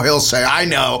know, he'll say, I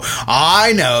know,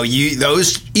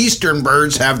 those eastern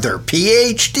birds have their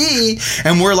PhD.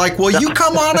 And we're like, well, you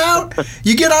come on out.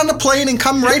 You get on the plane and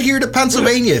come right here to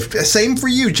Pennsylvania. Same for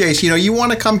you, Jace. You know, you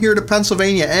want to come here to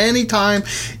Pennsylvania anytime,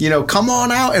 you know, come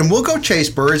on out and we'll go chase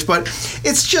birds. But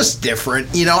it's just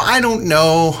different. You know, I don't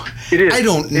know. I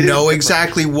don't know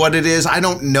exactly what it is. I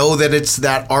don't know that it's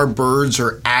that our birds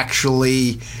are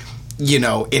actually, you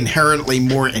know, inherently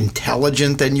more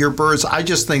intelligent than your birds. I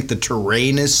just think the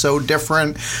terrain is so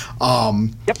different.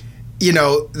 You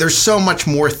know, there's so much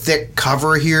more thick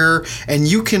cover here, and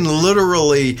you can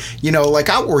literally, you know, like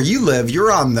out where you live,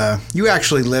 you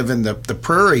actually live in the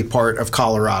prairie part of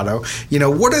Colorado. You know,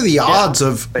 what are the odds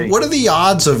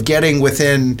of getting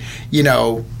within, you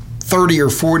know, 30 or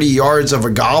 40 yards of a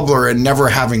gobbler and never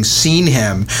having seen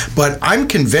him? But I'm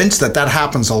convinced that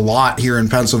happens a lot here in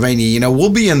Pennsylvania. You know, we'll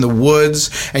be in the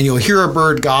woods and you'll hear a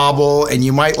bird gobble and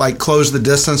you might like close the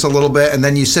distance a little bit, and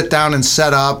then you sit down and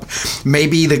set up.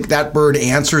 Maybe that bird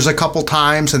answers a couple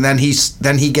times and then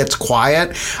he gets quiet.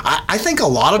 I think a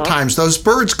lot of times those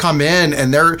birds come in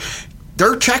and they're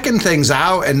checking things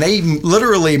out, and they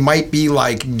literally might be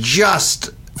like just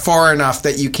far enough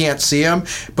that you can't see them,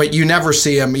 but you never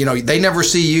see them. You know, they never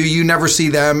see you, you never see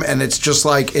them, and it's just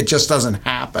like, it just doesn't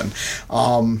happen.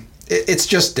 It's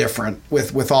just different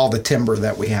with all the timber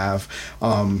that we have.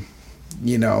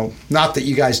 You know, not that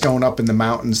you guys don't up in the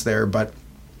mountains there, but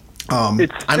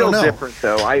it's still I don't know. Different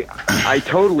though. I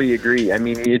totally agree. I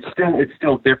mean, it's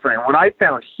still different. What I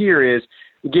found here is,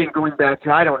 again, going back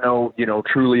to, I don't know, you know,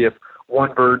 truly if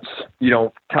one bird's, you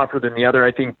know, tougher than the other.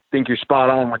 I think you're spot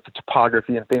on with the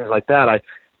topography and things like that.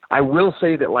 I will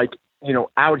say that, like, you know,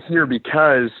 out here,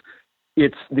 because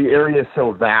the area is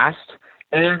so vast,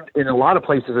 and in a lot of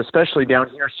places, especially down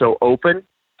here, so open,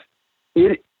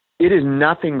 it is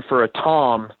nothing for a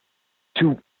tom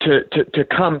to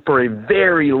come for a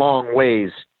very long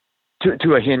ways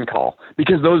to a hen call,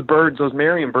 because those birds, those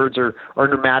Merriam birds, are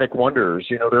nomadic wanderers.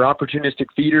 You know, they're opportunistic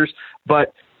feeders,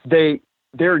 but they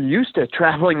they're used to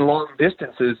traveling long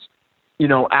distances,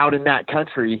 out in that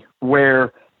country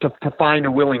where to find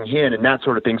a willing hen and that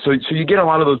sort of thing. So you get a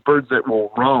lot of those birds that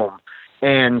will roam.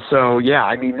 And so, yeah,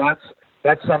 I mean,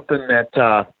 that's something that,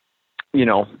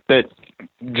 that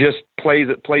just plays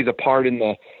a part in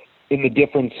the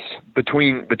difference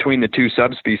between the two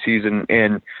subspecies.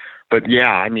 But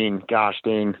yeah, I mean, gosh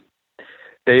dang,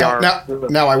 they are.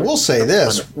 Now I will say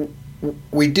this,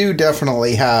 we do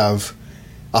definitely have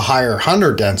a higher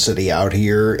hunter density out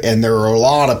here, and there are a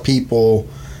lot of people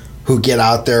who get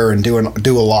out there and do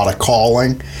a lot of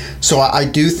calling. So I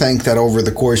do think that over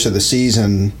the course of the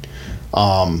season,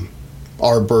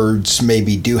 our birds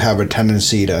maybe do have a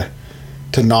tendency to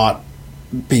not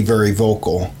be very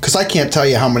vocal. Because I can't tell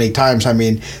you how many times, I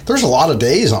mean, there's a lot of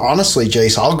days, honestly,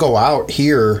 Jace, I'll go out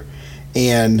here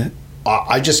and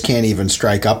I just can't even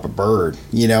strike up a bird,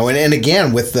 and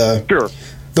again, with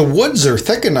the woods are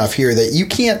thick enough here that you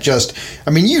can't just, I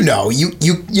mean, you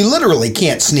literally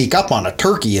can't sneak up on a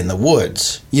turkey in the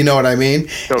woods. You know what I mean?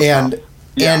 And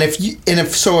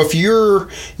if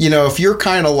you're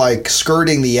kind of like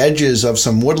skirting the edges of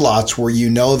some woodlots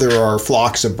where there are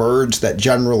flocks of birds that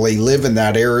generally live in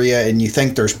that area and you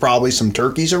think there's probably some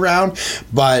turkeys around,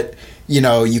 but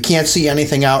you can't see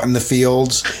anything out in the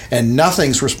fields and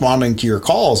nothing's responding to your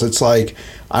calls, it's like,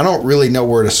 I don't really know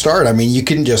where to start. I mean, you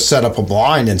can just set up a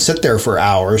blind and sit there for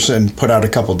hours and put out a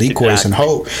couple decoys and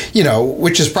hope,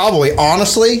 which is probably,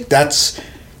 honestly, that's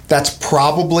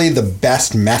probably the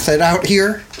best method out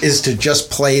here, is to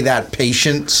just play that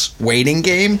patience waiting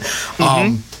game.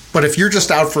 Mm-hmm. But if you're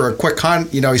just out for a quick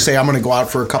hunt, you say, I'm going to go out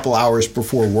for a couple hours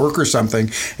before work or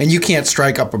something, and you can't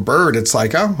strike up a bird, it's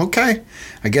like, oh, okay,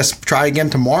 I guess try again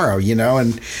tomorrow,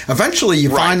 and eventually you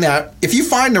find that if you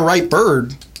find the right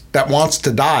bird that wants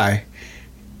to die,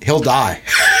 he'll die.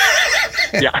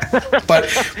 Yeah. but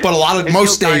a lot of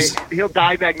most days he'll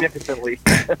die magnificently.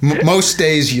 Most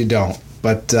days you don't.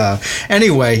 But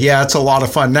anyway, yeah, it's a lot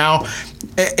of fun. Now,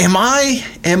 am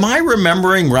I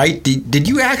remembering right? Did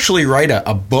you actually write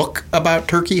a book about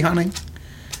turkey hunting?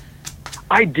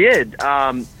 I did.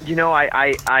 I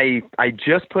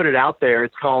just put it out there.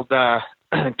 It's called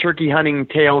Turkey Hunting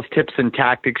Tales, Tips, and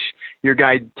Tactics: Your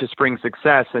Guide to Spring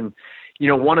Success. And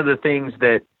one of the things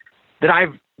that I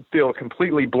feel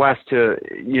completely blessed to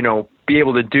be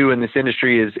able to do in this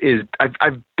industry is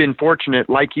I've been fortunate,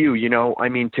 like you,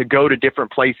 to go to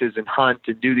different places and hunt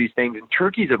and do these things. And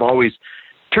turkeys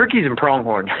and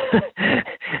pronghorn.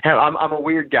 I'm a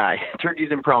weird guy.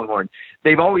 Turkeys and pronghorn.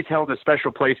 They've always held a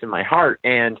special place in my heart.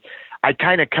 And I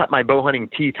kind of cut my bow hunting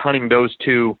teeth hunting those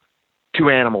two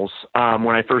animals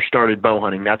when I first started bow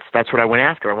hunting. That's what I went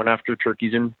after. I went after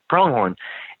turkeys and pronghorn.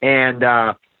 And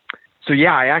so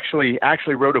yeah, I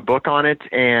actually wrote a book on it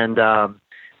and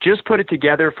just put it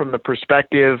together from the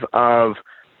perspective of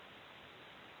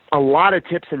a lot of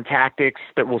tips and tactics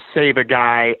that will save a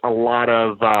guy a lot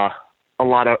of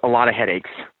headaches.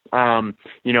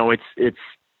 It's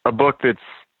a book that's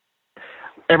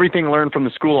everything learned from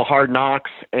the School of Hard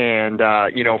Knocks, and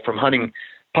from hunting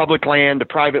public land to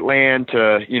private land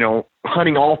to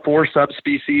hunting all four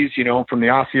subspecies, from the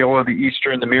Osceola, the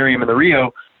Eastern, the Merriam, and the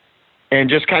Rio. And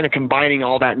just kind of combining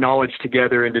all that knowledge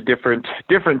together into different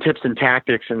tips and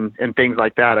tactics and things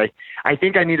like that. I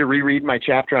think I need to reread my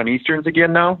chapter on Easterns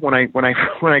again now when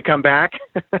I come back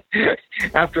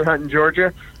after hunting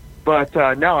Georgia. But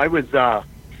no, I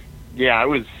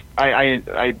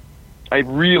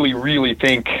really, really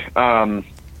think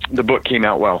the book came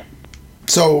out well.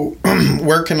 So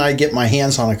where can I get my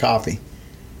hands on a copy?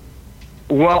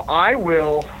 Well, I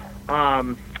will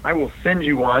send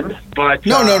you one, but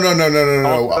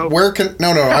no. Where can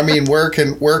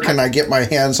I get my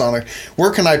hands on it?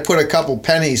 Where can I put a couple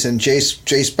pennies in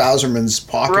Jace Bauserman's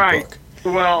pocketbook? Right.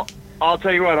 Well, I'll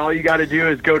tell you what. All you got to do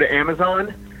is go to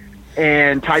Amazon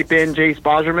and type in Jace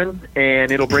Bauserman,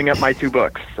 and it'll bring up my two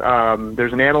books.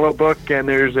 There's an antelope book, and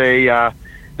there's a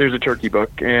turkey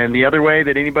book. And the other way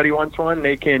that anybody wants one,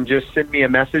 they can just send me a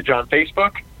message on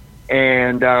Facebook,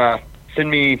 and send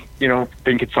me, I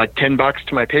think it's like $10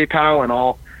 to my PayPal, and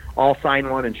I'll sign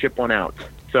one and ship one out.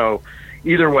 So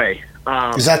either way,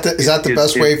 is that the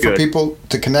best way for people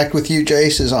to connect with you,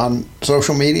 Jace, is on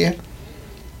social media?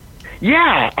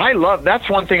 Yeah, that's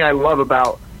one thing I love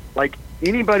about like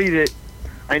anybody that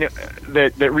I know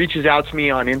that reaches out to me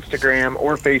on Instagram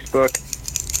or Facebook,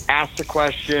 asks a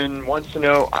question, wants to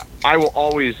know. I will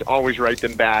always write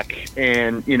them back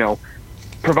and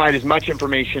provide as much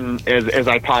information as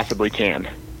I possibly can.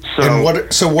 So, and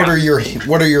what are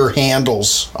your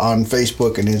handles on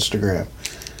Facebook and Instagram?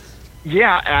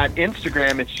 Yeah, at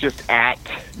Instagram it's just at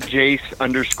Jace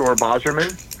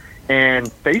 _Bauserman, and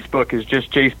Facebook is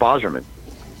just Jace Boserman.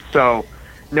 So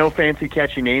no fancy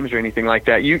catchy names or anything like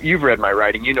that. You've read my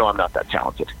writing. You know I'm not that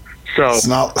talented. So it's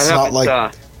not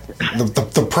like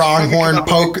the pronghorn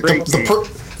poke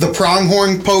the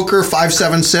pronghorn poker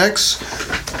 576.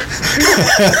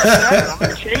 I'm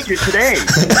gonna change it today.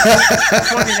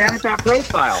 I'm going to edit that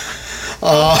profile.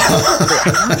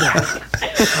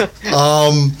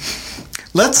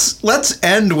 Let's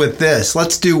end with this.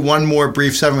 Let's do one more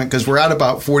brief segment because we're at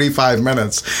about 45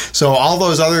 minutes. So all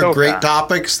those other great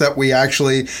topics that we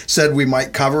actually said we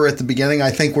might cover at the beginning,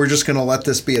 I think we're just going to let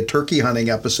this be a turkey hunting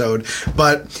episode.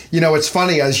 But, it's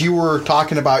funny, as you were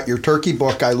talking about your turkey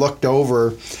book, I looked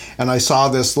over and I saw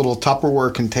this little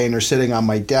Tupperware container sitting on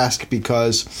my desk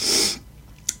because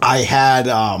I had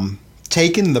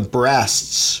taken the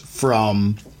breasts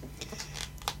from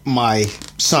my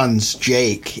son's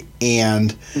Jake,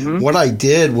 and what I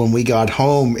did when we got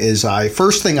home is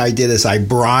first thing I did is I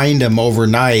brined him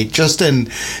overnight just in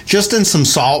some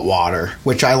salt water,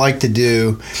 which I like to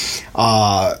do.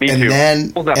 And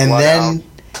then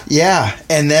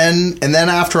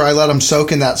after I let him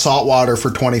soak in that salt water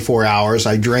for 24 hours,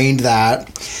 I drained that,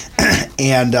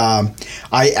 and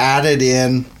I added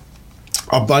in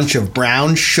a bunch of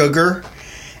brown sugar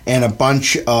and a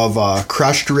bunch of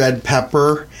crushed red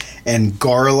pepper and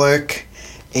garlic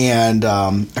and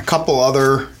a couple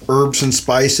other herbs and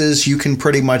spices. You can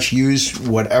pretty much use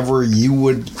whatever you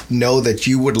would know that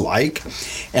you would like.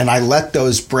 And I let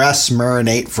those breasts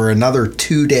marinate for another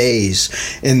 2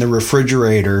 days in the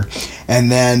refrigerator.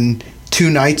 And then 2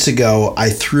 nights ago,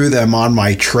 I threw them on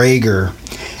my Traeger.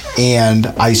 And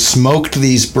I smoked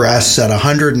these breasts at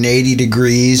 180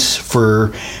 degrees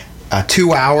for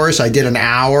 2 hours. I did an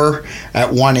hour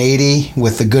at 180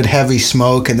 with the good heavy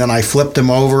smoke, and then I flipped them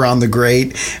over on the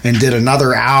grate and did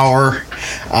another hour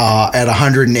at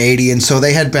 180. And so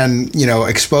they had been,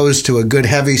 exposed to a good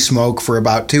heavy smoke for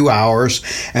about 2 hours.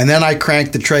 And then I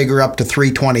cranked the Traeger up to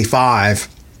 325.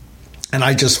 And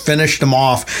I just finished them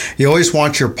off. You always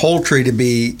want your poultry to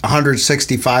be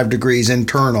 165 degrees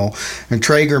internal. And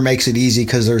Traeger makes it easy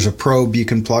because there's a probe you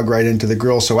can plug right into the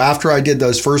grill. So after I did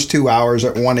those first 2 hours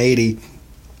at 180,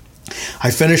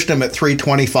 I finished them at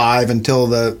 325 until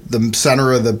the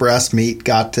center of the breast meat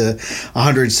got to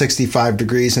 165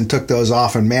 degrees and took those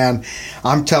off. And man,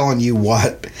 I'm telling you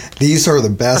what, these are the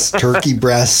best turkey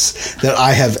breasts that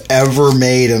I have ever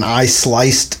made. And I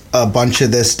sliced a bunch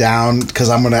of this down because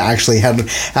I'm going to actually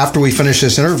after we finish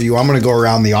this interview, I'm going to go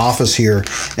around the office here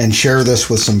and share this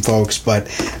with some folks. But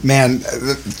man,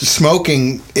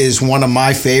 smoking is one of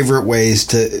my favorite ways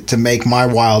to make my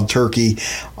wild turkey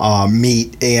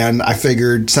meat. And I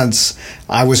figured since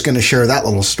I was going to share that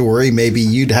little story, maybe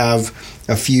you'd have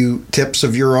a few tips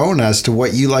of your own as to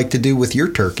what you like to do with your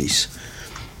turkeys.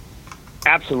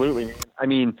 Absolutely. I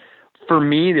mean, for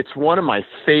me, it's one of my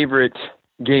favorite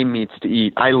game meats to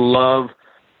eat. I love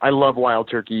wild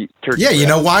turkey. Yeah, you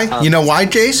know why? You know why,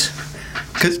 Jace?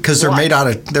 Because they're made out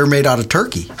of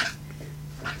turkey.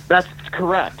 That's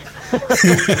correct.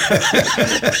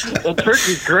 The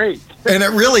turkey's great, and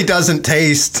it really doesn't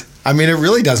taste. I mean, it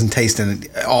really doesn't taste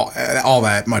all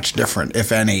that much different,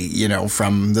 if any.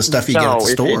 From the stuff you get at the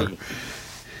store.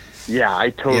 Yeah, I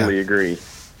totally agree.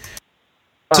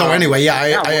 So anyway,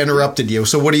 I interrupted you.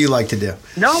 So what do you like to do?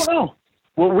 No.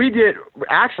 What we did,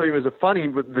 actually, it was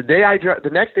the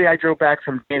next day I drove back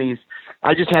from Danny's,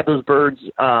 I just had those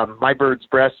my bird's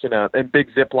breasts in a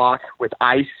big Ziploc with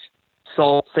ice,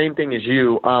 salt, same thing as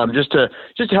you, just to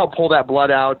help pull that blood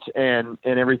out and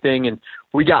everything. And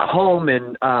we got home,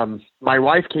 and my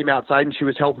wife came outside and she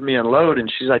was helping me unload, and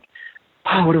she's like,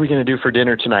 "Oh, what are we going to do for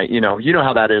dinner tonight?" You know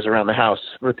how that is around the house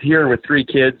with 3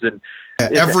 kids and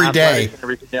every day, and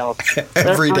everything else.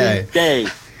 every day.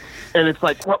 And it's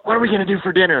like, what are we going to do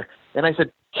for dinner? And I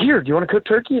said, "Here, do you want to cook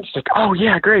turkey?" And she's like, "Oh,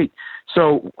 yeah, great."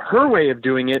 So her way of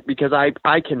doing it, because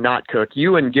I cannot cook.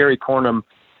 You and Gary Cornum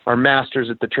are masters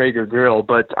at the Traeger grill,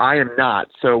 but I am not.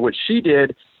 So what she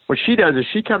does is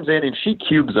she comes in and she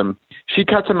cubes them. She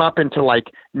cuts them up into like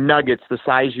nuggets, the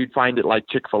size you'd find at like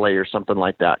Chick-fil-A or something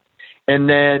like that. And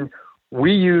then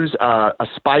we use a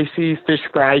spicy fish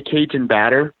fry Cajun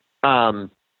batter.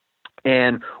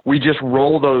 And we just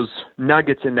roll those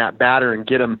nuggets in that batter and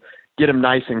get them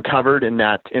nice and covered in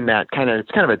that it's kind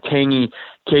of a tangy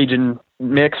Cajun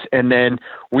mix. And then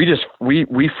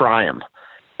we fry them.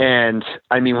 And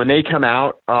I mean, when they come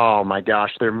out, oh my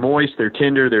gosh, they're moist, they're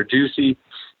tender, they're juicy.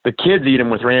 The kids eat them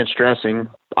with ranch dressing.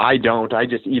 I don't. I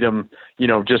just eat them,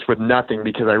 just with nothing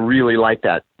because I really like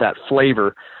that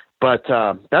flavor. But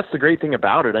that's the great thing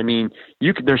about it. I mean,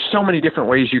 there's so many different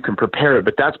ways you can prepare it,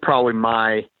 but that's probably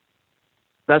my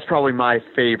that's probably my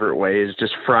favorite way, is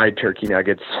just fried turkey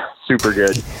nuggets. Super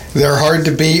good. They're hard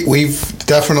to beat. We've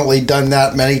definitely done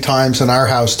that many times in our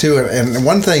house too. And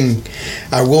one thing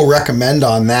I will recommend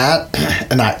on that,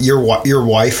 and your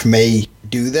wife may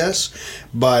do this,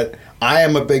 but I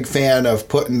am a big fan of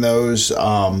putting those,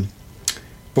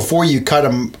 before you cut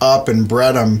them up and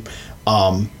bread them,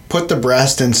 put the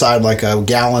breast inside like a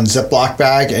gallon Ziploc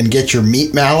bag and get your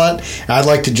meat mallet. I'd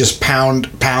like to just pound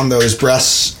those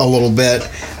breasts a little bit.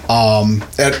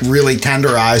 It really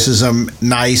tenderizes them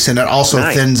nice, and it also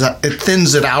thins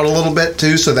it out a little bit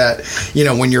too, so that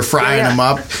when you're frying them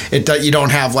up, you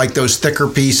don't have like those thicker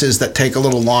pieces that take a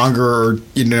little longer, or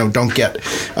don't get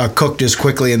cooked as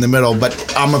quickly in the middle.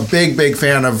 But I'm a big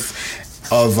fan of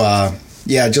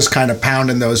just kind of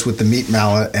pounding those with the meat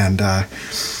mallet. And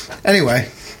anyway,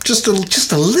 just a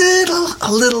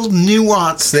little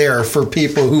nuance there for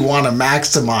people who want to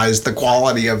maximize the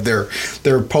quality of their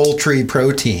poultry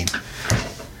protein.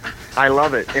 I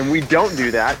love it, and we don't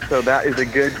do that, so that is a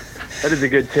good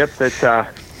tip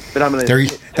that I'm going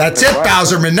to. That's it,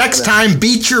 Bowserman. Next time,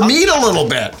 beat your meat a little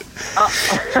bit.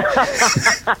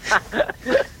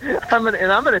 I'm going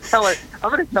to tell her.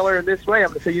 I'm going to tell her in this way. I'm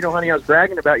going to say, honey, I was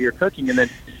bragging about your cooking, and then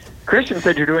Christian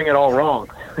said you're doing it all wrong.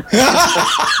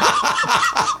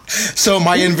 So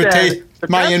my invitation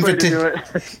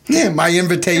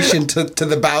to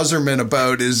the Bowserman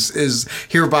abode is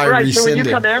hereby rescinded. So when you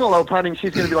come antelope hunting,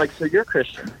 she's going to be like, "So you're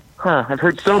Christian? Huh? I've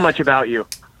heard so much about you."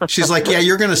 She's like, "Yeah,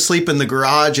 you're going to sleep in the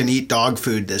garage and eat dog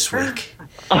food this week."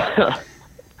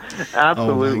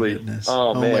 Absolutely.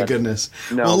 Oh my goodness.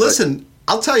 No, well, listen,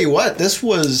 I'll tell you what. This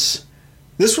was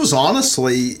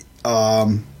honestly.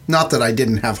 Not that I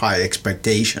didn't have high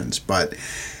expectations, but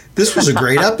this was a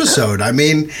great episode. I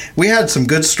mean, we had some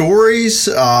good stories,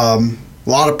 a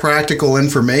lot of practical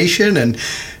information, and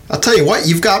I'll tell you what,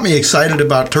 you've got me excited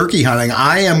about turkey hunting.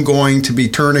 I am going to be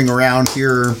turning around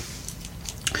here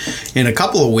in a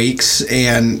couple of weeks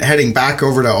and heading back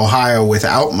over to Ohio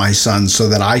without my son so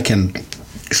that I can,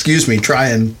 try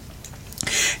and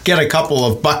get a couple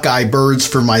of Buckeye birds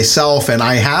for myself. And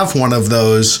I have one of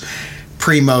those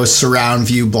Primo surround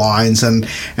view blinds, and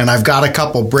I've got a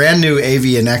couple brand new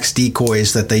Avian X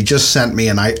decoys that they just sent me,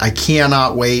 and I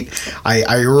cannot wait.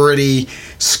 I already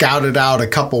scouted out a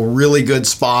couple really good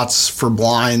spots for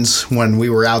blinds when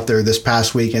we were out there this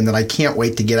past weekend, and I can't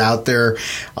wait to get out there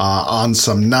on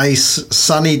some nice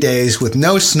sunny days with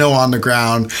no snow on the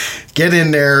ground, get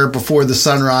in there before the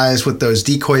sunrise with those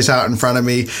decoys out in front of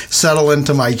me, settle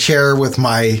into my chair with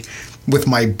my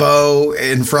bow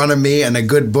in front of me and a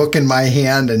good book in my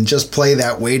hand, and just play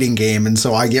that waiting game. And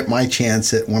so I get my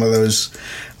chance at one of those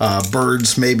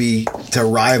birds, maybe to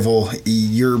rival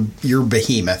your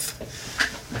behemoth.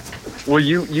 Well,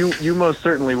 you most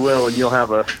certainly will, and you'll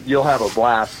have a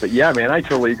blast. But yeah, man, I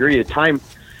totally agree. Time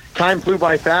flew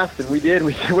by fast, and we said,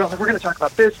 well, we're going to talk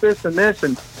about this, and this,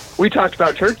 and we talked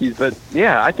about turkeys. But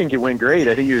yeah, I think it went great.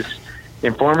 I think it was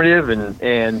informative,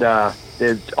 and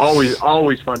it's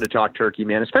always fun to talk turkey,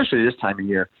 man, especially this time of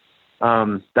year.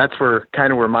 That's where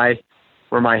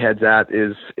my head's at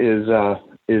is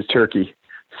turkey.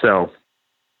 So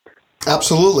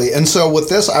absolutely. And so with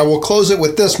this, I will close it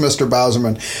with this, Mr.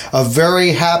 Bowserman. A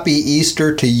very happy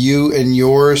Easter to you and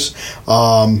yours.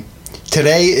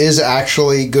 Today is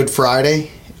actually Good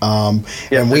Friday.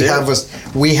 Yes, and we have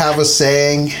a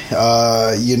saying,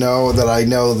 that I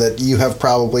know that you have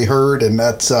probably heard, and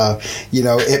that's,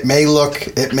 it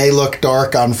may look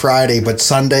dark on Friday, but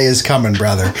Sunday is coming,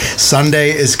 brother.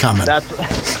 Sunday is coming.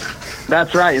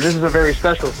 That's right. This is a very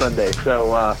special Sunday.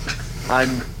 So,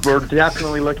 we're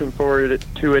definitely looking forward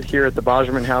to it here at the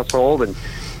Bowserman household, and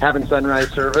having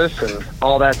sunrise service and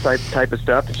all that type of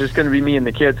stuff. It's just going to be me and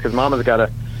the kids, because Mama's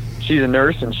she's a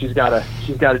nurse, and she's got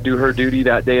to do her duty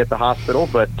that day at the hospital.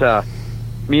 But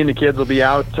me and the kids will be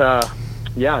out,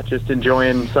 just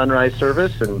enjoying sunrise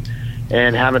service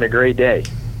and having a great day.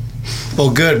 Well,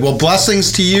 good. Well,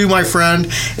 blessings to you, my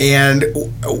friend. And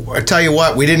I tell you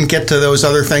what, we didn't get to those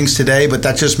other things today, but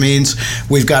that just means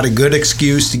we've got a good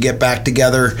excuse to get back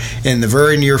together in the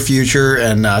very near future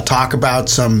and talk about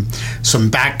some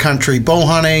backcountry bow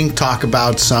hunting, talk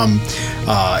about some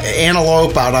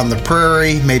antelope out on the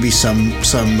prairie, maybe some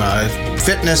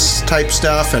fitness type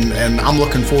stuff, and I'm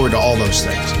looking forward to all those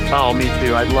things. Oh, me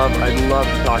too. I'd love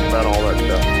to talk about all that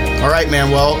stuff. All right,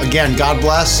 man. Well, again, God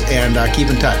bless, and keep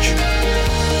in touch.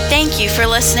 Thank you for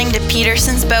listening to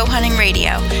Peterson's Bow Hunting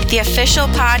Radio, the official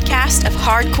podcast of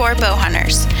hardcore bow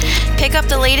hunters. Pick up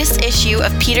the latest issue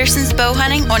of Peterson's Bow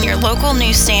Hunting on your local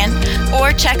newsstand,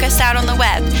 or check us out on the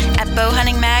web at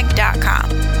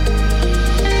bowhuntingmag.com.